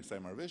finalizimin e kësaj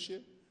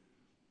marrëveshje,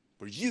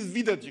 për gjithë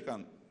vitet që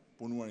kanë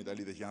punuar në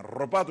Itali dhe që janë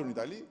rropatur në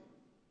Itali,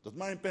 do të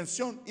marrin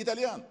pension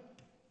italian.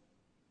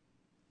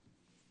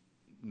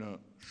 Në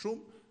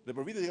shumë, dhe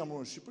për vitet që kanë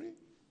punuar në Shqipëri,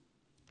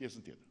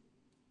 pjesën tjetër.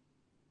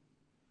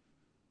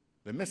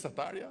 Dhe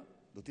mesatarja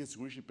do të jetë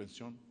sigurisht një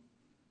pension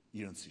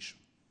i rëndësishëm.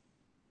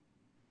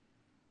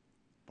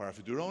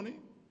 Parafityroni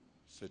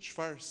se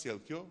çfarë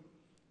sjell kjo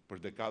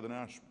për dekadën e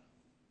ardhshme.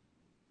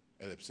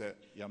 Edhe pse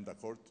jam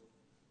dakord,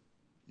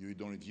 ju i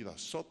doni të gjitha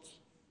sot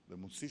dhe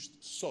mundësisht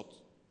sot,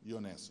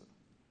 jo nesër.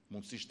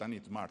 Mundësisht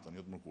tani të martën,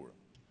 jo të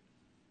mërkurën.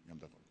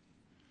 Jam dakord.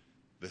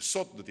 Dhe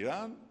sot në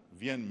Tiranë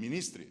vjen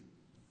ministri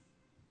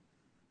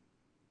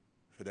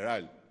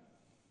federal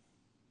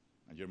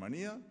në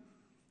Gjermania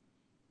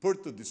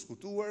për të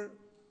diskutuar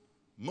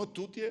më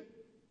tutje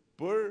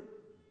për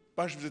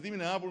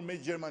bashkëbëzetimin e hapur me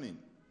Gjermaninë.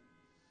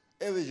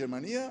 Edhe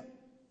Gjermania,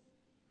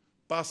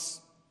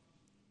 pas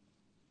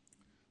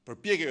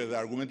përpjekjeve dhe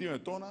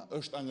argumentimeve tona,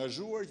 është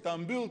angazhuar që ta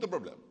mbyllë këtë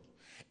problem.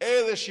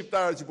 Edhe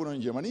shqiptarët që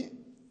punojnë në Gjermani,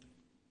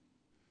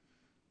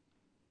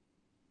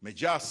 me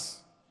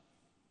gjas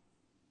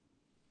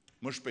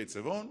më shpejt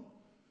se vonë,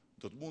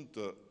 do të mund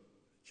të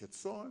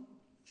qetësohen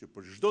që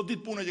për çdo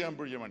ditë pune që kanë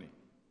bërë në Gjermani,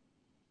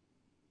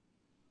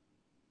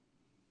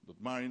 do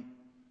të marrin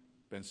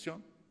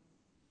pension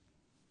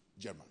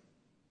gjerman.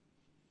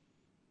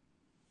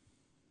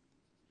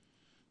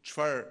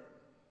 Çfarë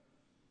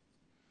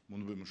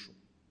mund të bëjmë më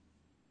shumë?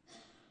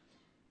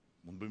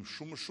 Mund të bëjmë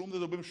shumë më shumë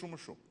dhe do bëjmë shumë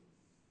më shumë.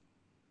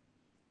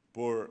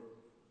 Por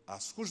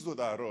askush do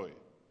të harrojë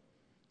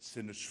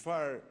se në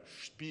çfarë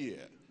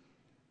shtëpie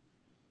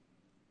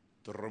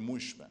të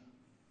rrëmujshme,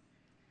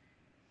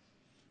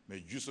 me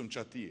gjysmë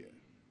çatije,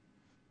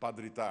 pa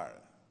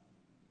dritare,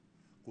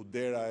 ku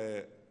dera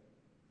e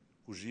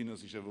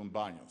kuzhinës ishte vënë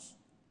banjos,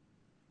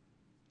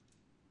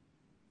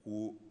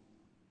 ku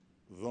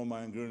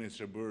dhoma e ngrënies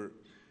ishte bërë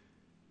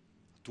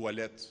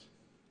tualet,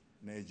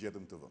 ne e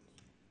gjetëm këtë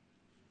vend.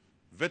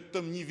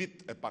 Vetëm një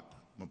vit e pak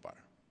më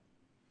parë.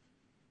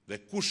 Dhe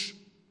kush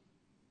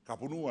ka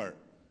punuar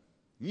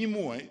një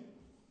muaj,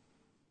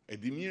 e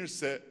di mirë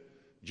se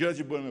gjërat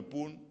që bëhen me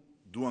punë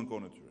duan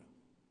kohën e tyre.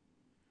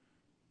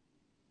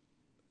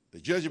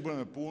 Dhe gjërat që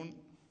bëhen me punë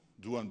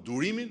duan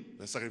durimin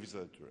dhe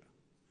sakrificat e tyre.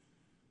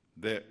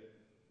 Dhe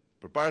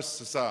përpara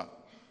se sa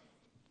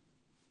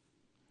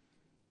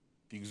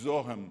t'i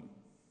gëzohem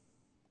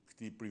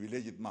këtij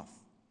privilegjit madh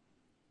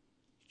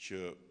që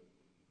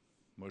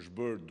më është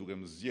bërë duke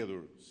më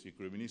zgjedhur si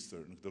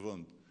kryeministër në këtë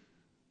vend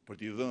për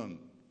t'i dhënë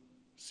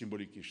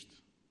simbolikisht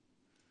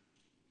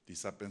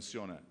disa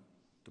pensione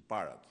të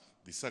parat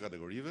disa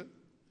kategorive,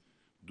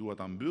 dua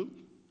ta mbyll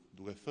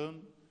duke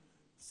thënë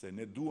se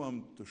ne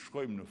duam të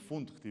shkojmë në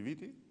fund të këtij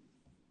viti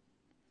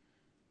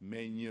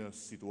me një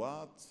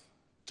situatë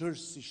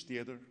tërësisht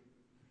tjetër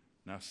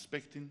në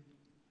aspektin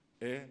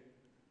e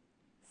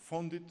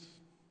fondit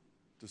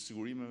të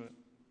sigurimeve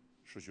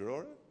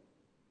shoqërore,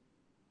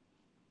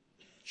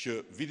 që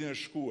vitin e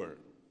shkuar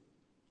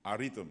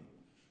arritëm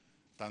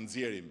ta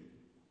nxjerrim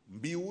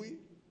mbi ujë,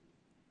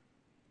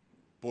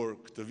 por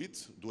këtë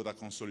vit duhet ta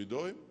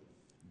konsolidojmë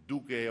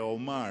duke e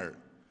marrë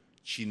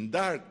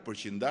qindark për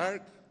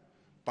qindark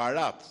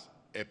parat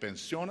e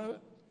pensioneve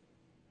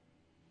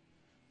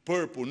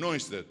për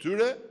punonjësit e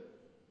tyre,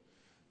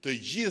 të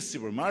gjithë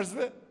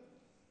sipërmarrësve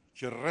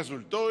që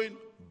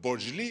rezultojnë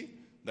borxhli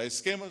ndaj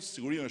skemës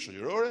sigurimeve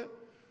shoqërore,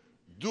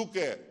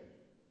 duke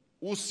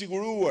u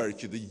siguruar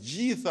që të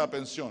gjitha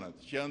pensionet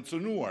që janë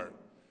cënuar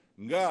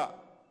nga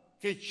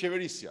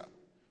keqqeverisja,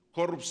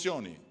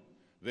 korrupsioni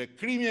dhe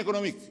krimi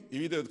ekonomik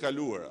i viteve të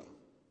kaluara,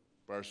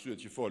 për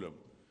arsyet që folëm,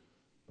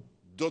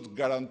 do të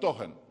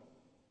garantohen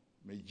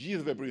me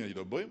gjithë veprimet që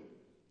do bëjmë,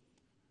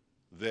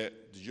 dhe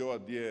dëgjova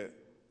dje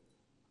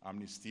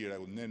amnistira,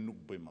 ne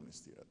nuk bëjmë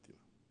amnistira të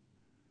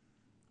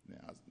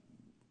tilla.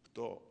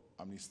 Këto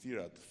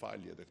amnistirat,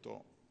 faljet e këto,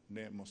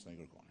 ne mos na i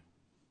kërkoni.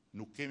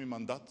 Nuk kemi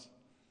mandat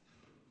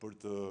për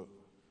të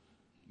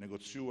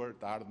negociuar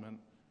të ardhmen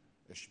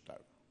e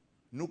shqiptarëve.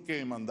 Nuk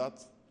kemi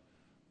mandat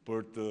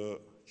për të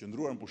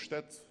qëndruar në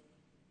pushtet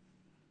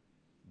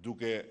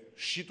duke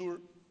shitur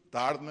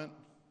të ardhmen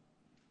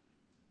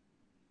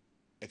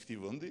e këtij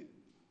vendi,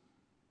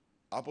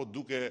 apo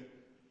duke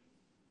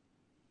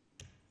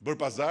bërë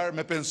pazar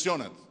me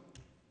pensionet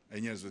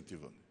e njerëzve të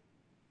këtij vendi.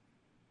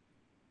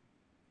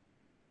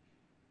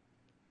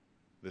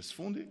 Dhe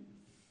sfundi,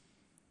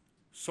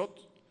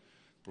 sot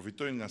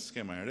përfitojnë nga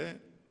skema e re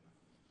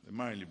dhe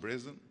marrin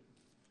librezën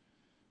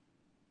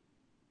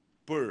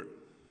për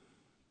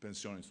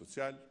pensionin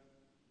social,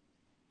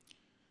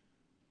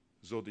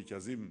 zoti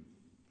Qazim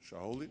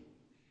Shaholli,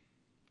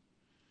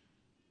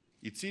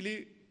 i cili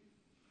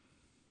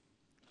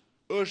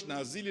është në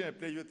azilin e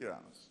pleqjve të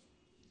Tiranës.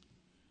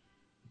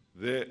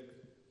 Dhe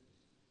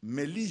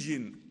me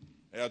ligjin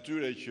e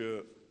atyre që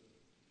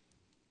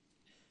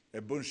e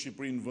bën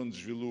Shqipërinë vend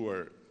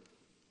zhvilluar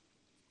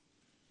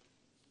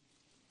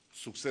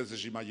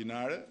suksesesh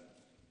imagjinare,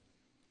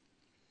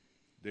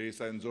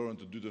 derisa e nxorën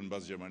të dytën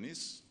mbas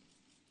Gjermanisë,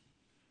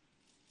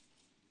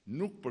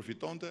 nuk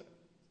përfitonte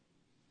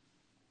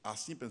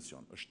asnjë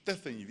pension. Është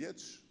 81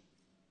 vjeç,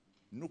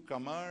 nuk ka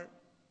marrë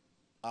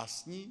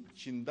asnjë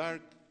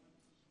qindark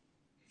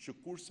që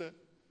kurse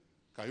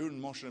ka hyrë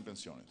në moshën e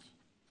pensionit.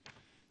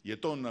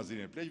 Jeton në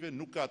Azirin e Pleqjve,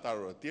 nuk ka të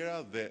arruar të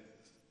tjera dhe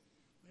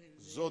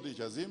zoti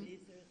Qazim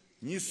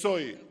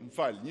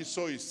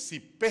njësoj si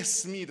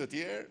 5.000 të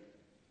tjerë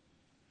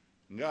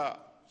nga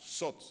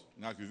sot,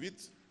 nga ky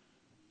vit,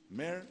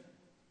 merr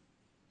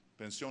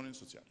pensionin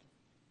social.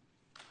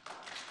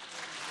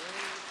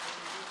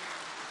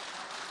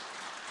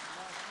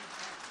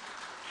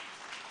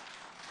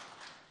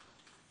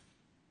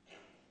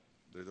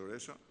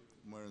 Drejtoresha,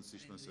 më e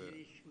rëndësishme se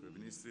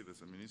kryeministri dhe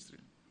se ministri.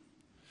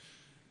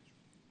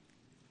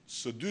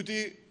 Së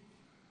dyti,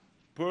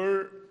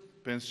 për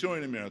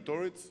pensionin e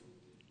miratorit,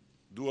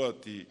 dua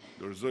t'i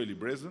dorëzoj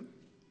librezën,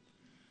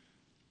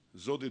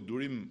 zotit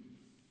Durim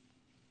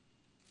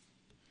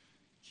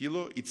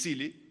Kilo, i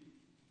cili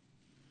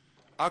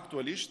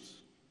aktualisht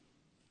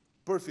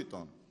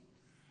përfiton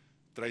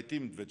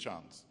trajtim të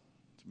veçantë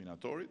të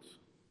minatorit,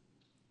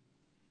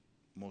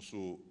 mos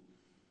u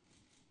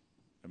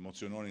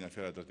emociononi nga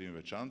fjala e trajtimit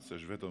veçantë, se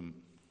është vetëm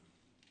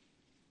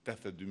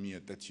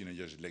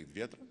 82.860 lekë të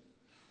vjetra,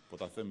 po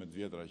ta them me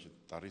të vjetra që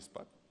të arris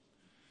pak.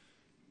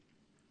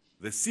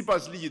 Dhe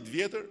sipas ligjit të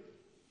vjetër,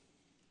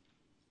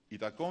 i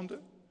takonte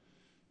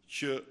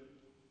që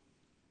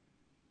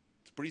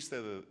të priste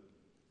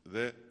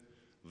dhe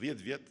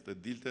 10 vjet dhe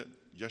dilte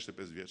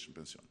 65 vjeç në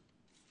pension.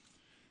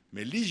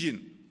 Me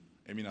ligjin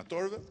e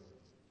minatorëve,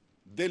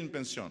 del në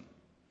pension.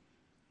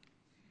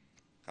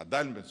 Ka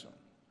dalë në pension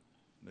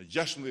në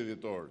 16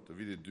 dhjetor të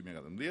vitit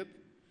 2014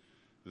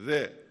 dhe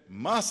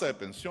masa e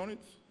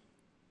pensionit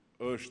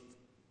është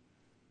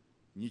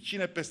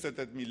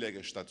 158.000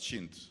 lekë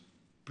 700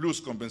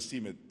 plus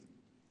kompensimet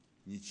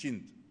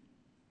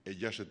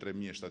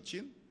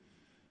 163.700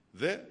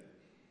 dhe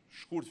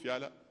shkurt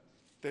fjala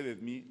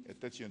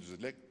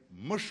 80.820 lekë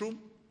më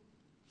shumë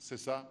se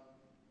sa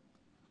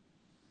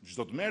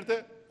çdo të merrte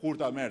kur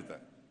ta merrte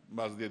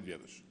mbas 10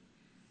 vjetësh.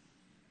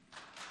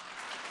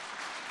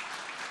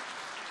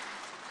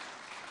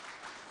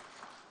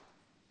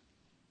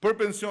 Për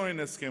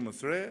pensionin e skemës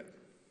re,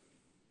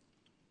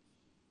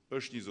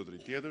 është një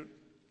zotëri tjetër,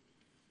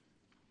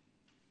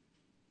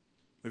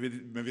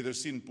 me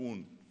vjetërsinë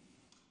punë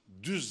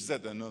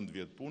 49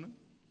 vjet punë,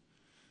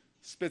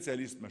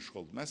 specialist me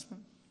shkollë të mesme,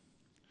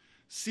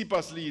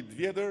 sipas ligjit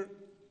vjetër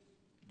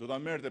do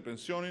ta merrte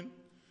pensionin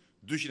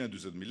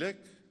 240.000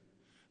 lekë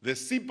dhe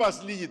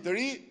sipas ligjit të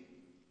ri,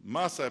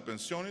 masa e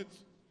pensionit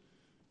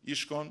i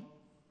shkon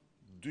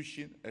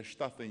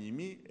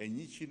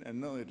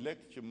 271.190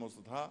 lekë që mos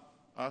të ha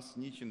as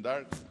 100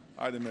 dark,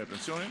 hajde merr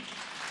pensionin.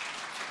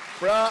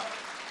 Pra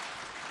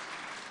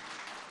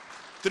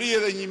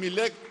 31.000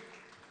 lekë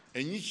e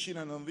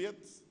 190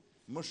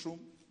 më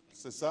shumë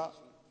se sa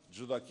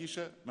çdo ta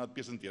kishe me atë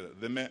pjesën tjetër.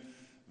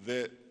 Dhe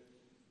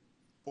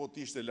po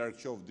t'ishte larg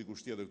qoftë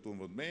dikush tjetër këtu në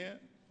vend meje,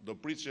 do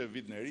pritshë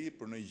vitin e ri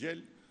për në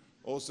gjel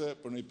ose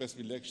për në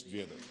 5.000 lekë të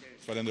vjetër.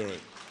 Falenderoj.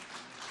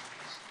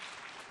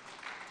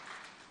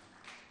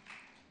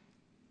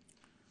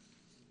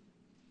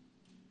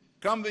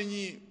 Kam dhe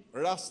një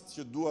rast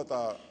që dua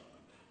ta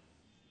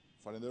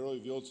falenderoj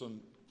Vjocën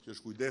që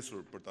është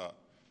kujdesur për ta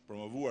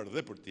promovuar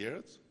dhe për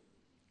tjerët,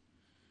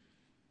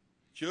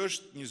 që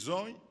është një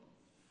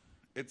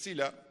zonjë e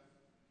cila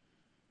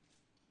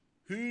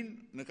hyn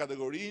në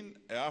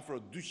kategorinë e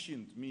afro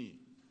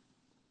 200.000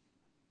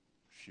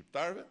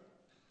 shqiptarëve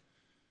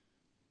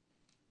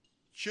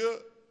që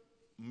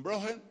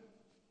mbrohen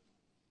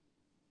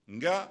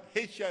nga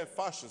heqja e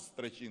fashës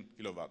 300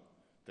 kW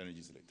të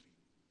energjisë elektrike.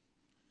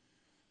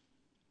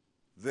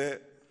 Dhe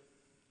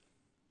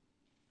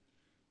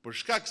për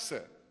shkak se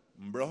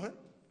mbrohen,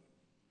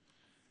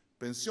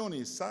 pensioni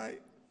i saj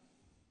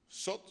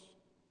sot,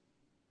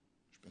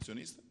 është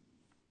pensioniste,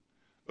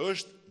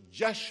 është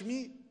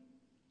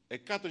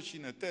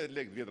 6.408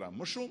 lekë vjetra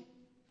më shumë,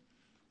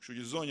 kështu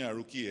që zonja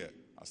Rukie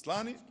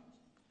Aslani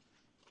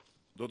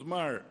do të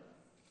marrë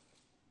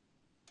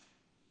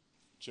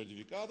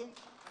certifikatën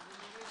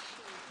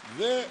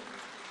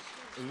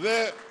dhe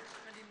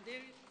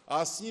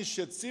asnjë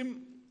shqetësim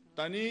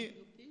tani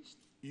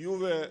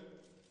juve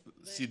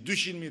si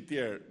 200.000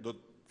 tjerë do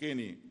të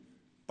keni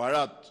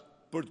parat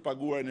për të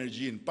paguar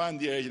energjinë pa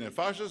ndjerëheqjen e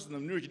fashës në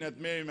mënyrë që ne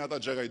të merrim me ata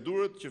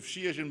xhagajdurët që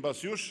fshiheshin mbas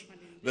jush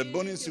dhe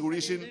bënin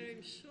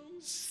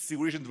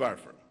sigurishin të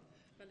varfër.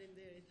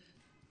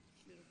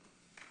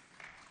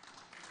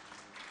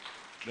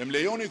 Dhe më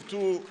lejoni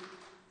këtu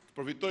të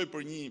përfitoj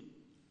për një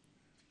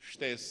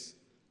shtesë.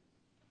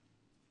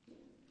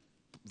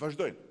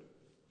 Vazhdojnë,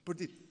 për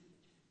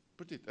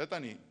ditë, e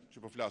tani që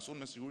po flas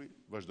unë me siguri,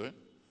 vazhdojnë,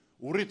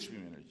 u rrit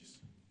çmimi i energjisë.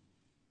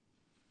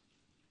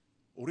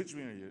 U rrit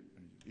çmimi i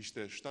energjisë,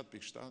 ishte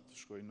 7.7,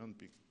 shkoi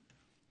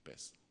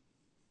 9.5.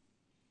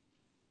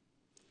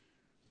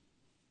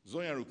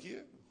 zonja Rukie,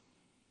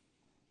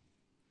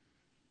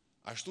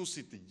 ashtu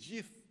si të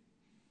gjithë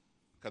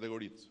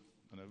kategoritë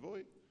në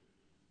nevojë,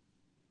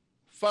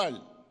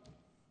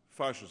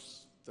 fashës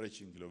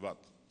 300 kW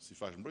si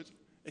fashë mbrojtëse,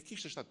 e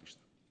kishte 7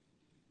 pishta.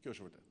 Kjo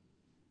është vërtet.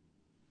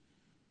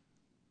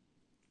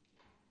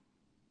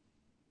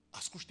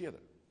 Askush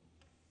tjetër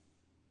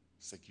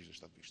se kishte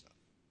 7 pishta.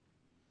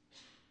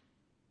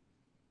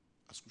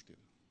 Askush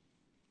tjetër.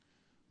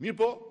 Mirë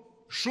po,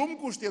 shumë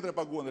kush tjetër e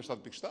paguan dhe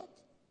 7.7,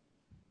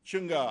 që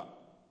nga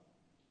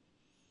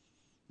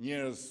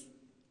njerëz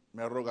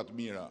me rrogat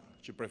mira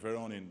që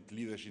preferonin të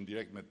lidheshin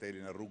direkt me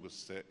telin e rrugës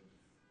se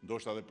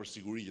ndoshta edhe për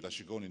siguri që ta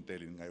shikonin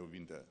telin nga ju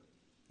vinte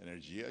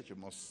energjia, që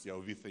mos ja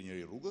u vidhte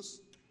njëri rrugës,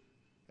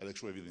 edhe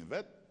kështu e vidhin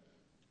vetë,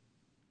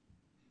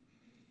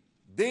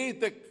 deri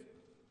tek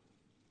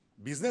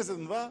bizneset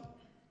mëdha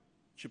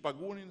që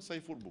paguanin sa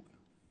i fur buka.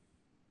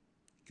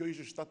 Kjo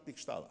ishte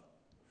 7.7.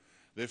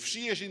 Dhe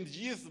fshiheshin të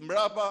gjithë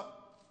mbrapa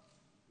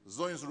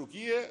zonjës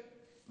Rukie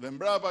dhe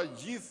mbrapa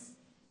gjithë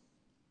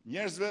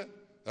njerëzve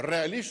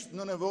realisht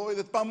në nevojë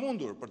dhe të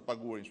pamundur për të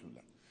paguar një shumë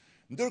lartë.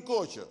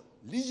 Ndërkohë që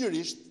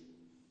ligjërisht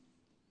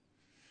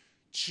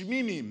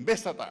çmimi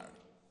mbestatar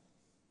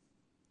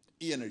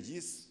i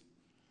energjisë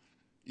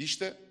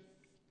ishte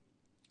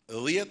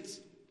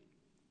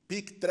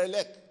 10.3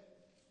 lek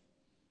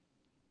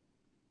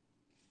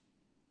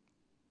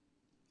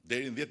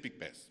deri në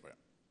 10.5.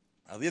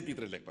 A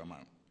 10.3 lek për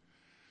marrë.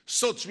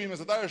 Sot çmimi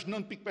mesatar është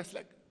 9.5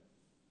 lek.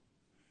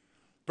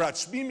 Pra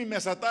çmimi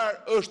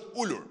mesatar është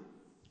ulur.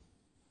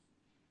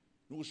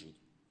 Nuk është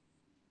rritur.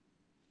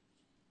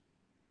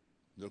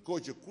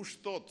 Ndërkohë që kush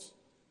thot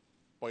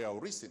po ja u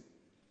rrisin,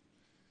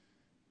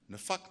 në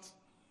fakt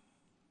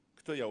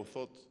këtë ja u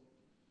thot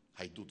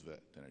hajdutëve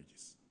të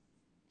energjisë.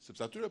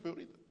 Sepse atyre po u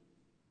rritet.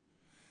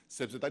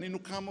 Sepse tani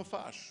nuk ka më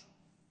fash.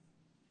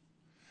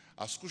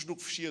 Askush nuk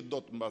fshihet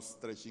dot mbas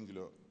 300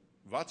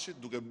 kW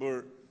duke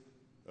bërë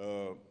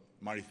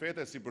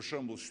marifete si për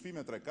shembull shtëpi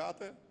me 3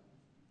 kate,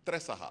 3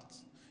 sahat.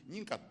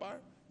 Një kat parë,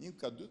 një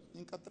kat dytë,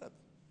 një kat tretë.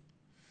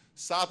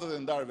 Satët e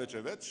ndarë veç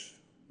e veç,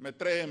 me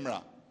 3 emra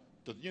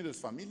të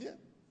njëjtës familje,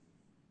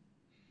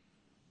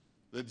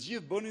 dhe të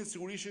gjithë bënin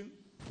sigurishin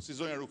si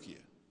zonja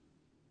Rukie.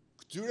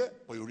 Këtyre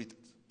po ju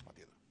rritet,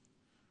 patjetër.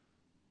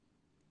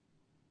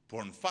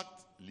 Por në fakt,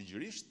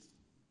 ligjërisht,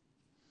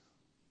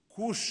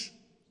 kush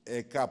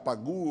e ka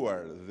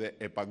paguar dhe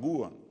e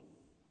paguan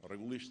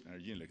rregullisht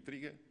energjinë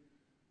elektrike,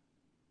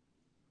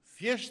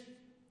 thjesht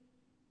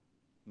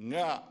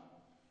nga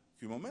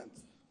ky moment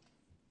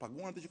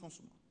paguan atë që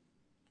konsumon.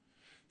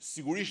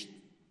 Sigurisht,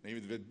 ne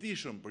jemi të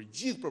vetëdijshëm për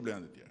gjithë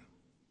problemet e tjera,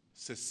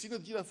 se si në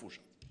të gjitha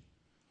fushat,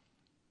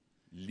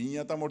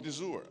 linjat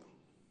amortizuara,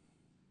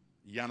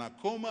 janë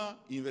akoma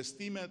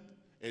investimet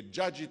e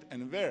xhaxhit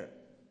Enver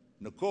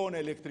në kohën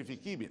e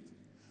elektrifikimit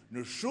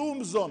në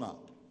shumë zona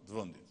të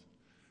vendit.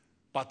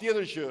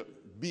 Patjetër që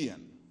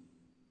bien.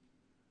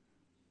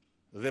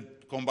 Dhe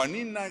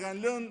kompaninë na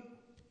kanë lënë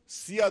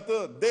si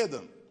atë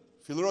dedën,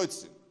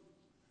 fillrojtësin.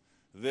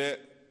 Dhe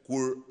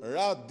kur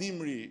ra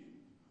dimri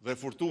dhe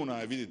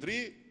furtuna e vitit 3,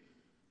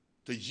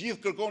 të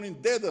gjithë kërkonin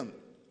dedën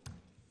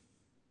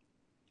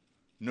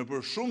në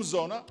për shumë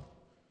zona,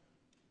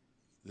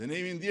 dhe ne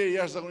jemi ndjerë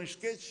jashtëzakonisht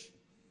keq,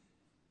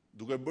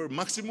 duke bërë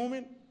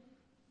maksimumin,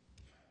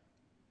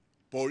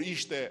 por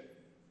ishte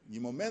një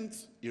moment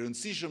i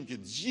rëndësishëm që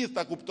të gjithë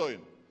ta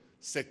kuptojnë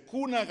se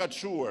ku na ka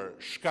çuar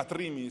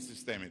shkatrimi i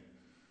sistemit.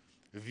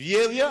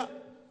 Vjedhja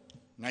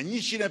nga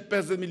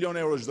 150 milion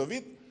euro çdo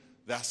vit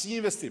dhe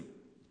asnjë investim.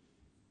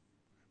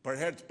 Për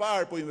herë të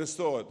parë po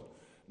investohet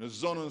në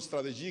zonën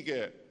strategjike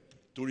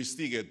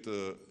turistike të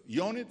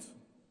Jonit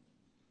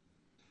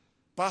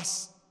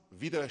pas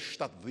viteve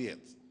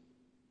 70.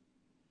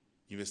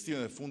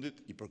 Investimet e fundit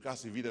i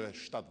përkasin viteve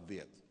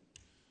 70.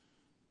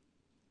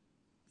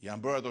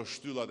 Janë bërë ato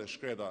shtyllat e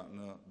shkreta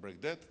në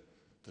Bregdet,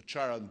 të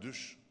çara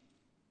ndysh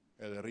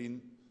edhe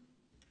rrinë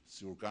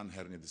si urkan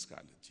hernie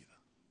diskale të gjitha.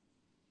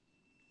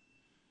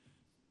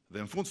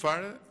 Dhe në fund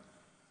fare,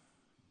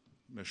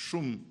 me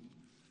shumë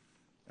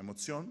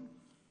emocion,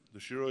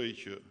 dëshiroj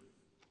që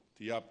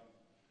të jap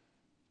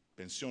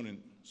pensionin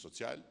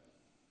social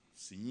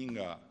si një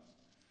nga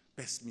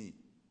 5.000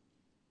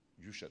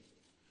 gjyshet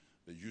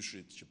dhe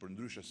gjyshrit që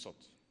përndryshe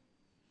sot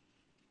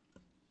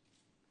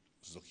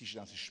s'do kishin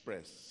as si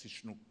shpresë,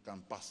 siç nuk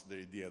kanë pas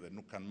deri dje dhe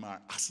nuk kanë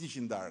marrë asnjë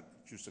qindar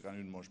që se kanë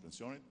hyrë në moshë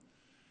pensionit.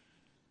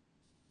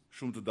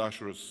 Shumë të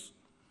dashurës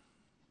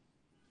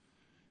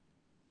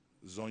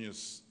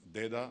zonjës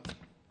Deda,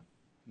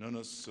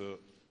 nënës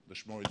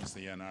dëshmorit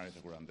 20 janarit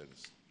e Kur'an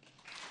Dedës.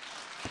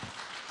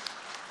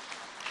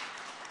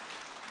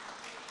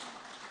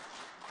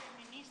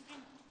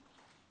 Ministrin,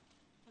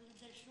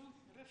 përlëzër shumë,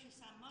 rëfshi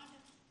sa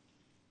malet,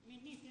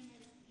 ministrin e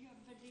jo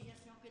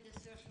vërdijas jo këtë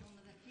sërshë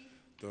në dhe ki.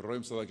 Të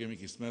rrojmë se da kemi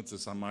kismet se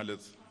sa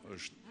malet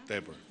është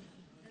tepër.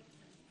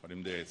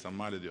 Faleminderit, sa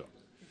malet jo.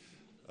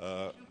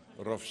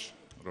 Rofsh.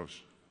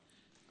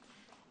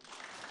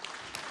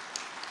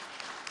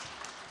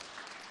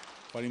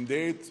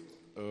 Faleminderit,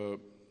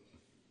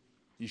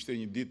 ishte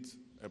një ditë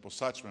e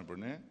posaçme për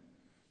ne,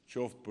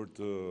 qoftë për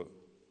të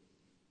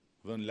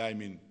dhënë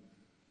lajmin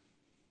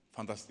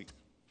fantastik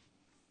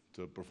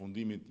të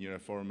përfundimit një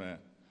reforme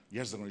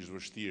jashtëzakonisht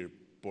vështirë,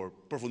 por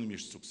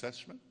përfundimisht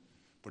suksesshme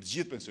për të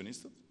gjithë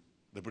pensionistët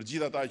dhe për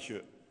gjithë ata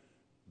që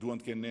duan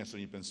të kenë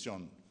nesër një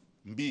pension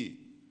mbi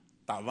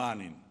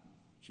tavanin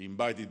që i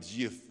mbajti të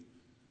gjithë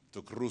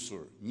të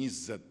krrusur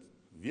 20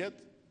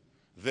 vjet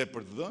dhe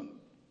për të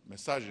dhënë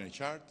mesazhin e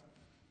qartë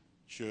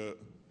që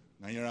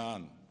nga njëra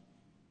anë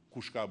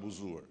kush ka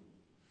abuzuar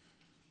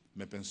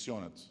me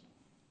pensionet,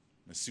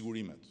 me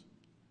sigurimet,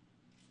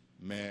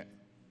 me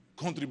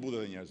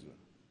kontributet e njerëzve,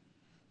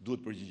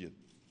 duhet përgjigjet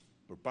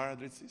përpara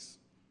drejtësisë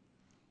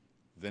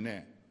dhe ne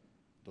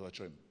do ta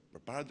çojmë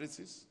përpara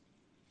drejtësisë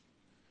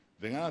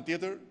dhe nga ana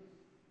tjetër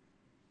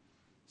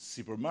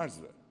si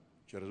përmarrësve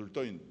që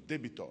rezultojnë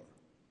debitor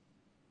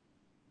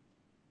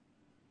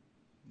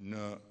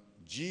në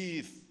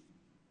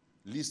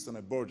gjithë listën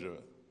e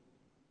borxheve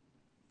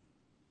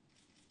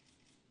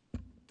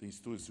të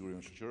Institutit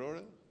Sigurimeve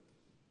Shoqërore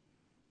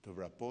të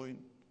vrapojnë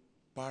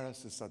para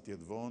se sa të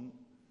jetë vonë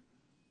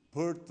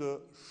për të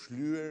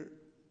shlyer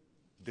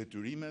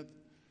detyrimet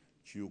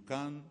që ju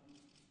kanë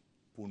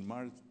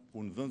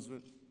punonjësve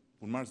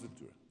të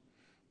tyre,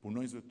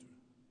 punonjësve të tyre.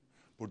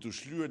 Për të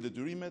shlyer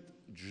detyrimet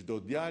çdo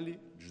djali,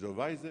 çdo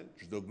vajze,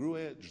 çdo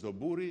gruaje, çdo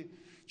burri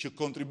që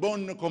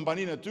kontribon në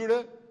kompaninë e tyre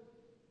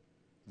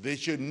dhe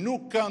që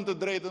nuk kanë të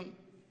drejtën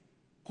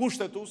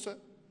kushtetuese,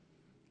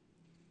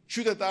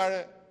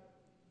 qytetare,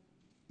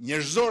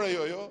 njerëzore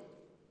jo,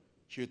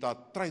 që ta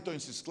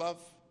trajtojnë si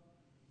skllav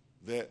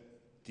dhe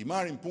t'i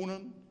marrin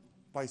punën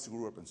pa i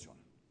siguruar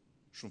pensionin.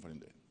 Shumë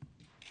faleminderit.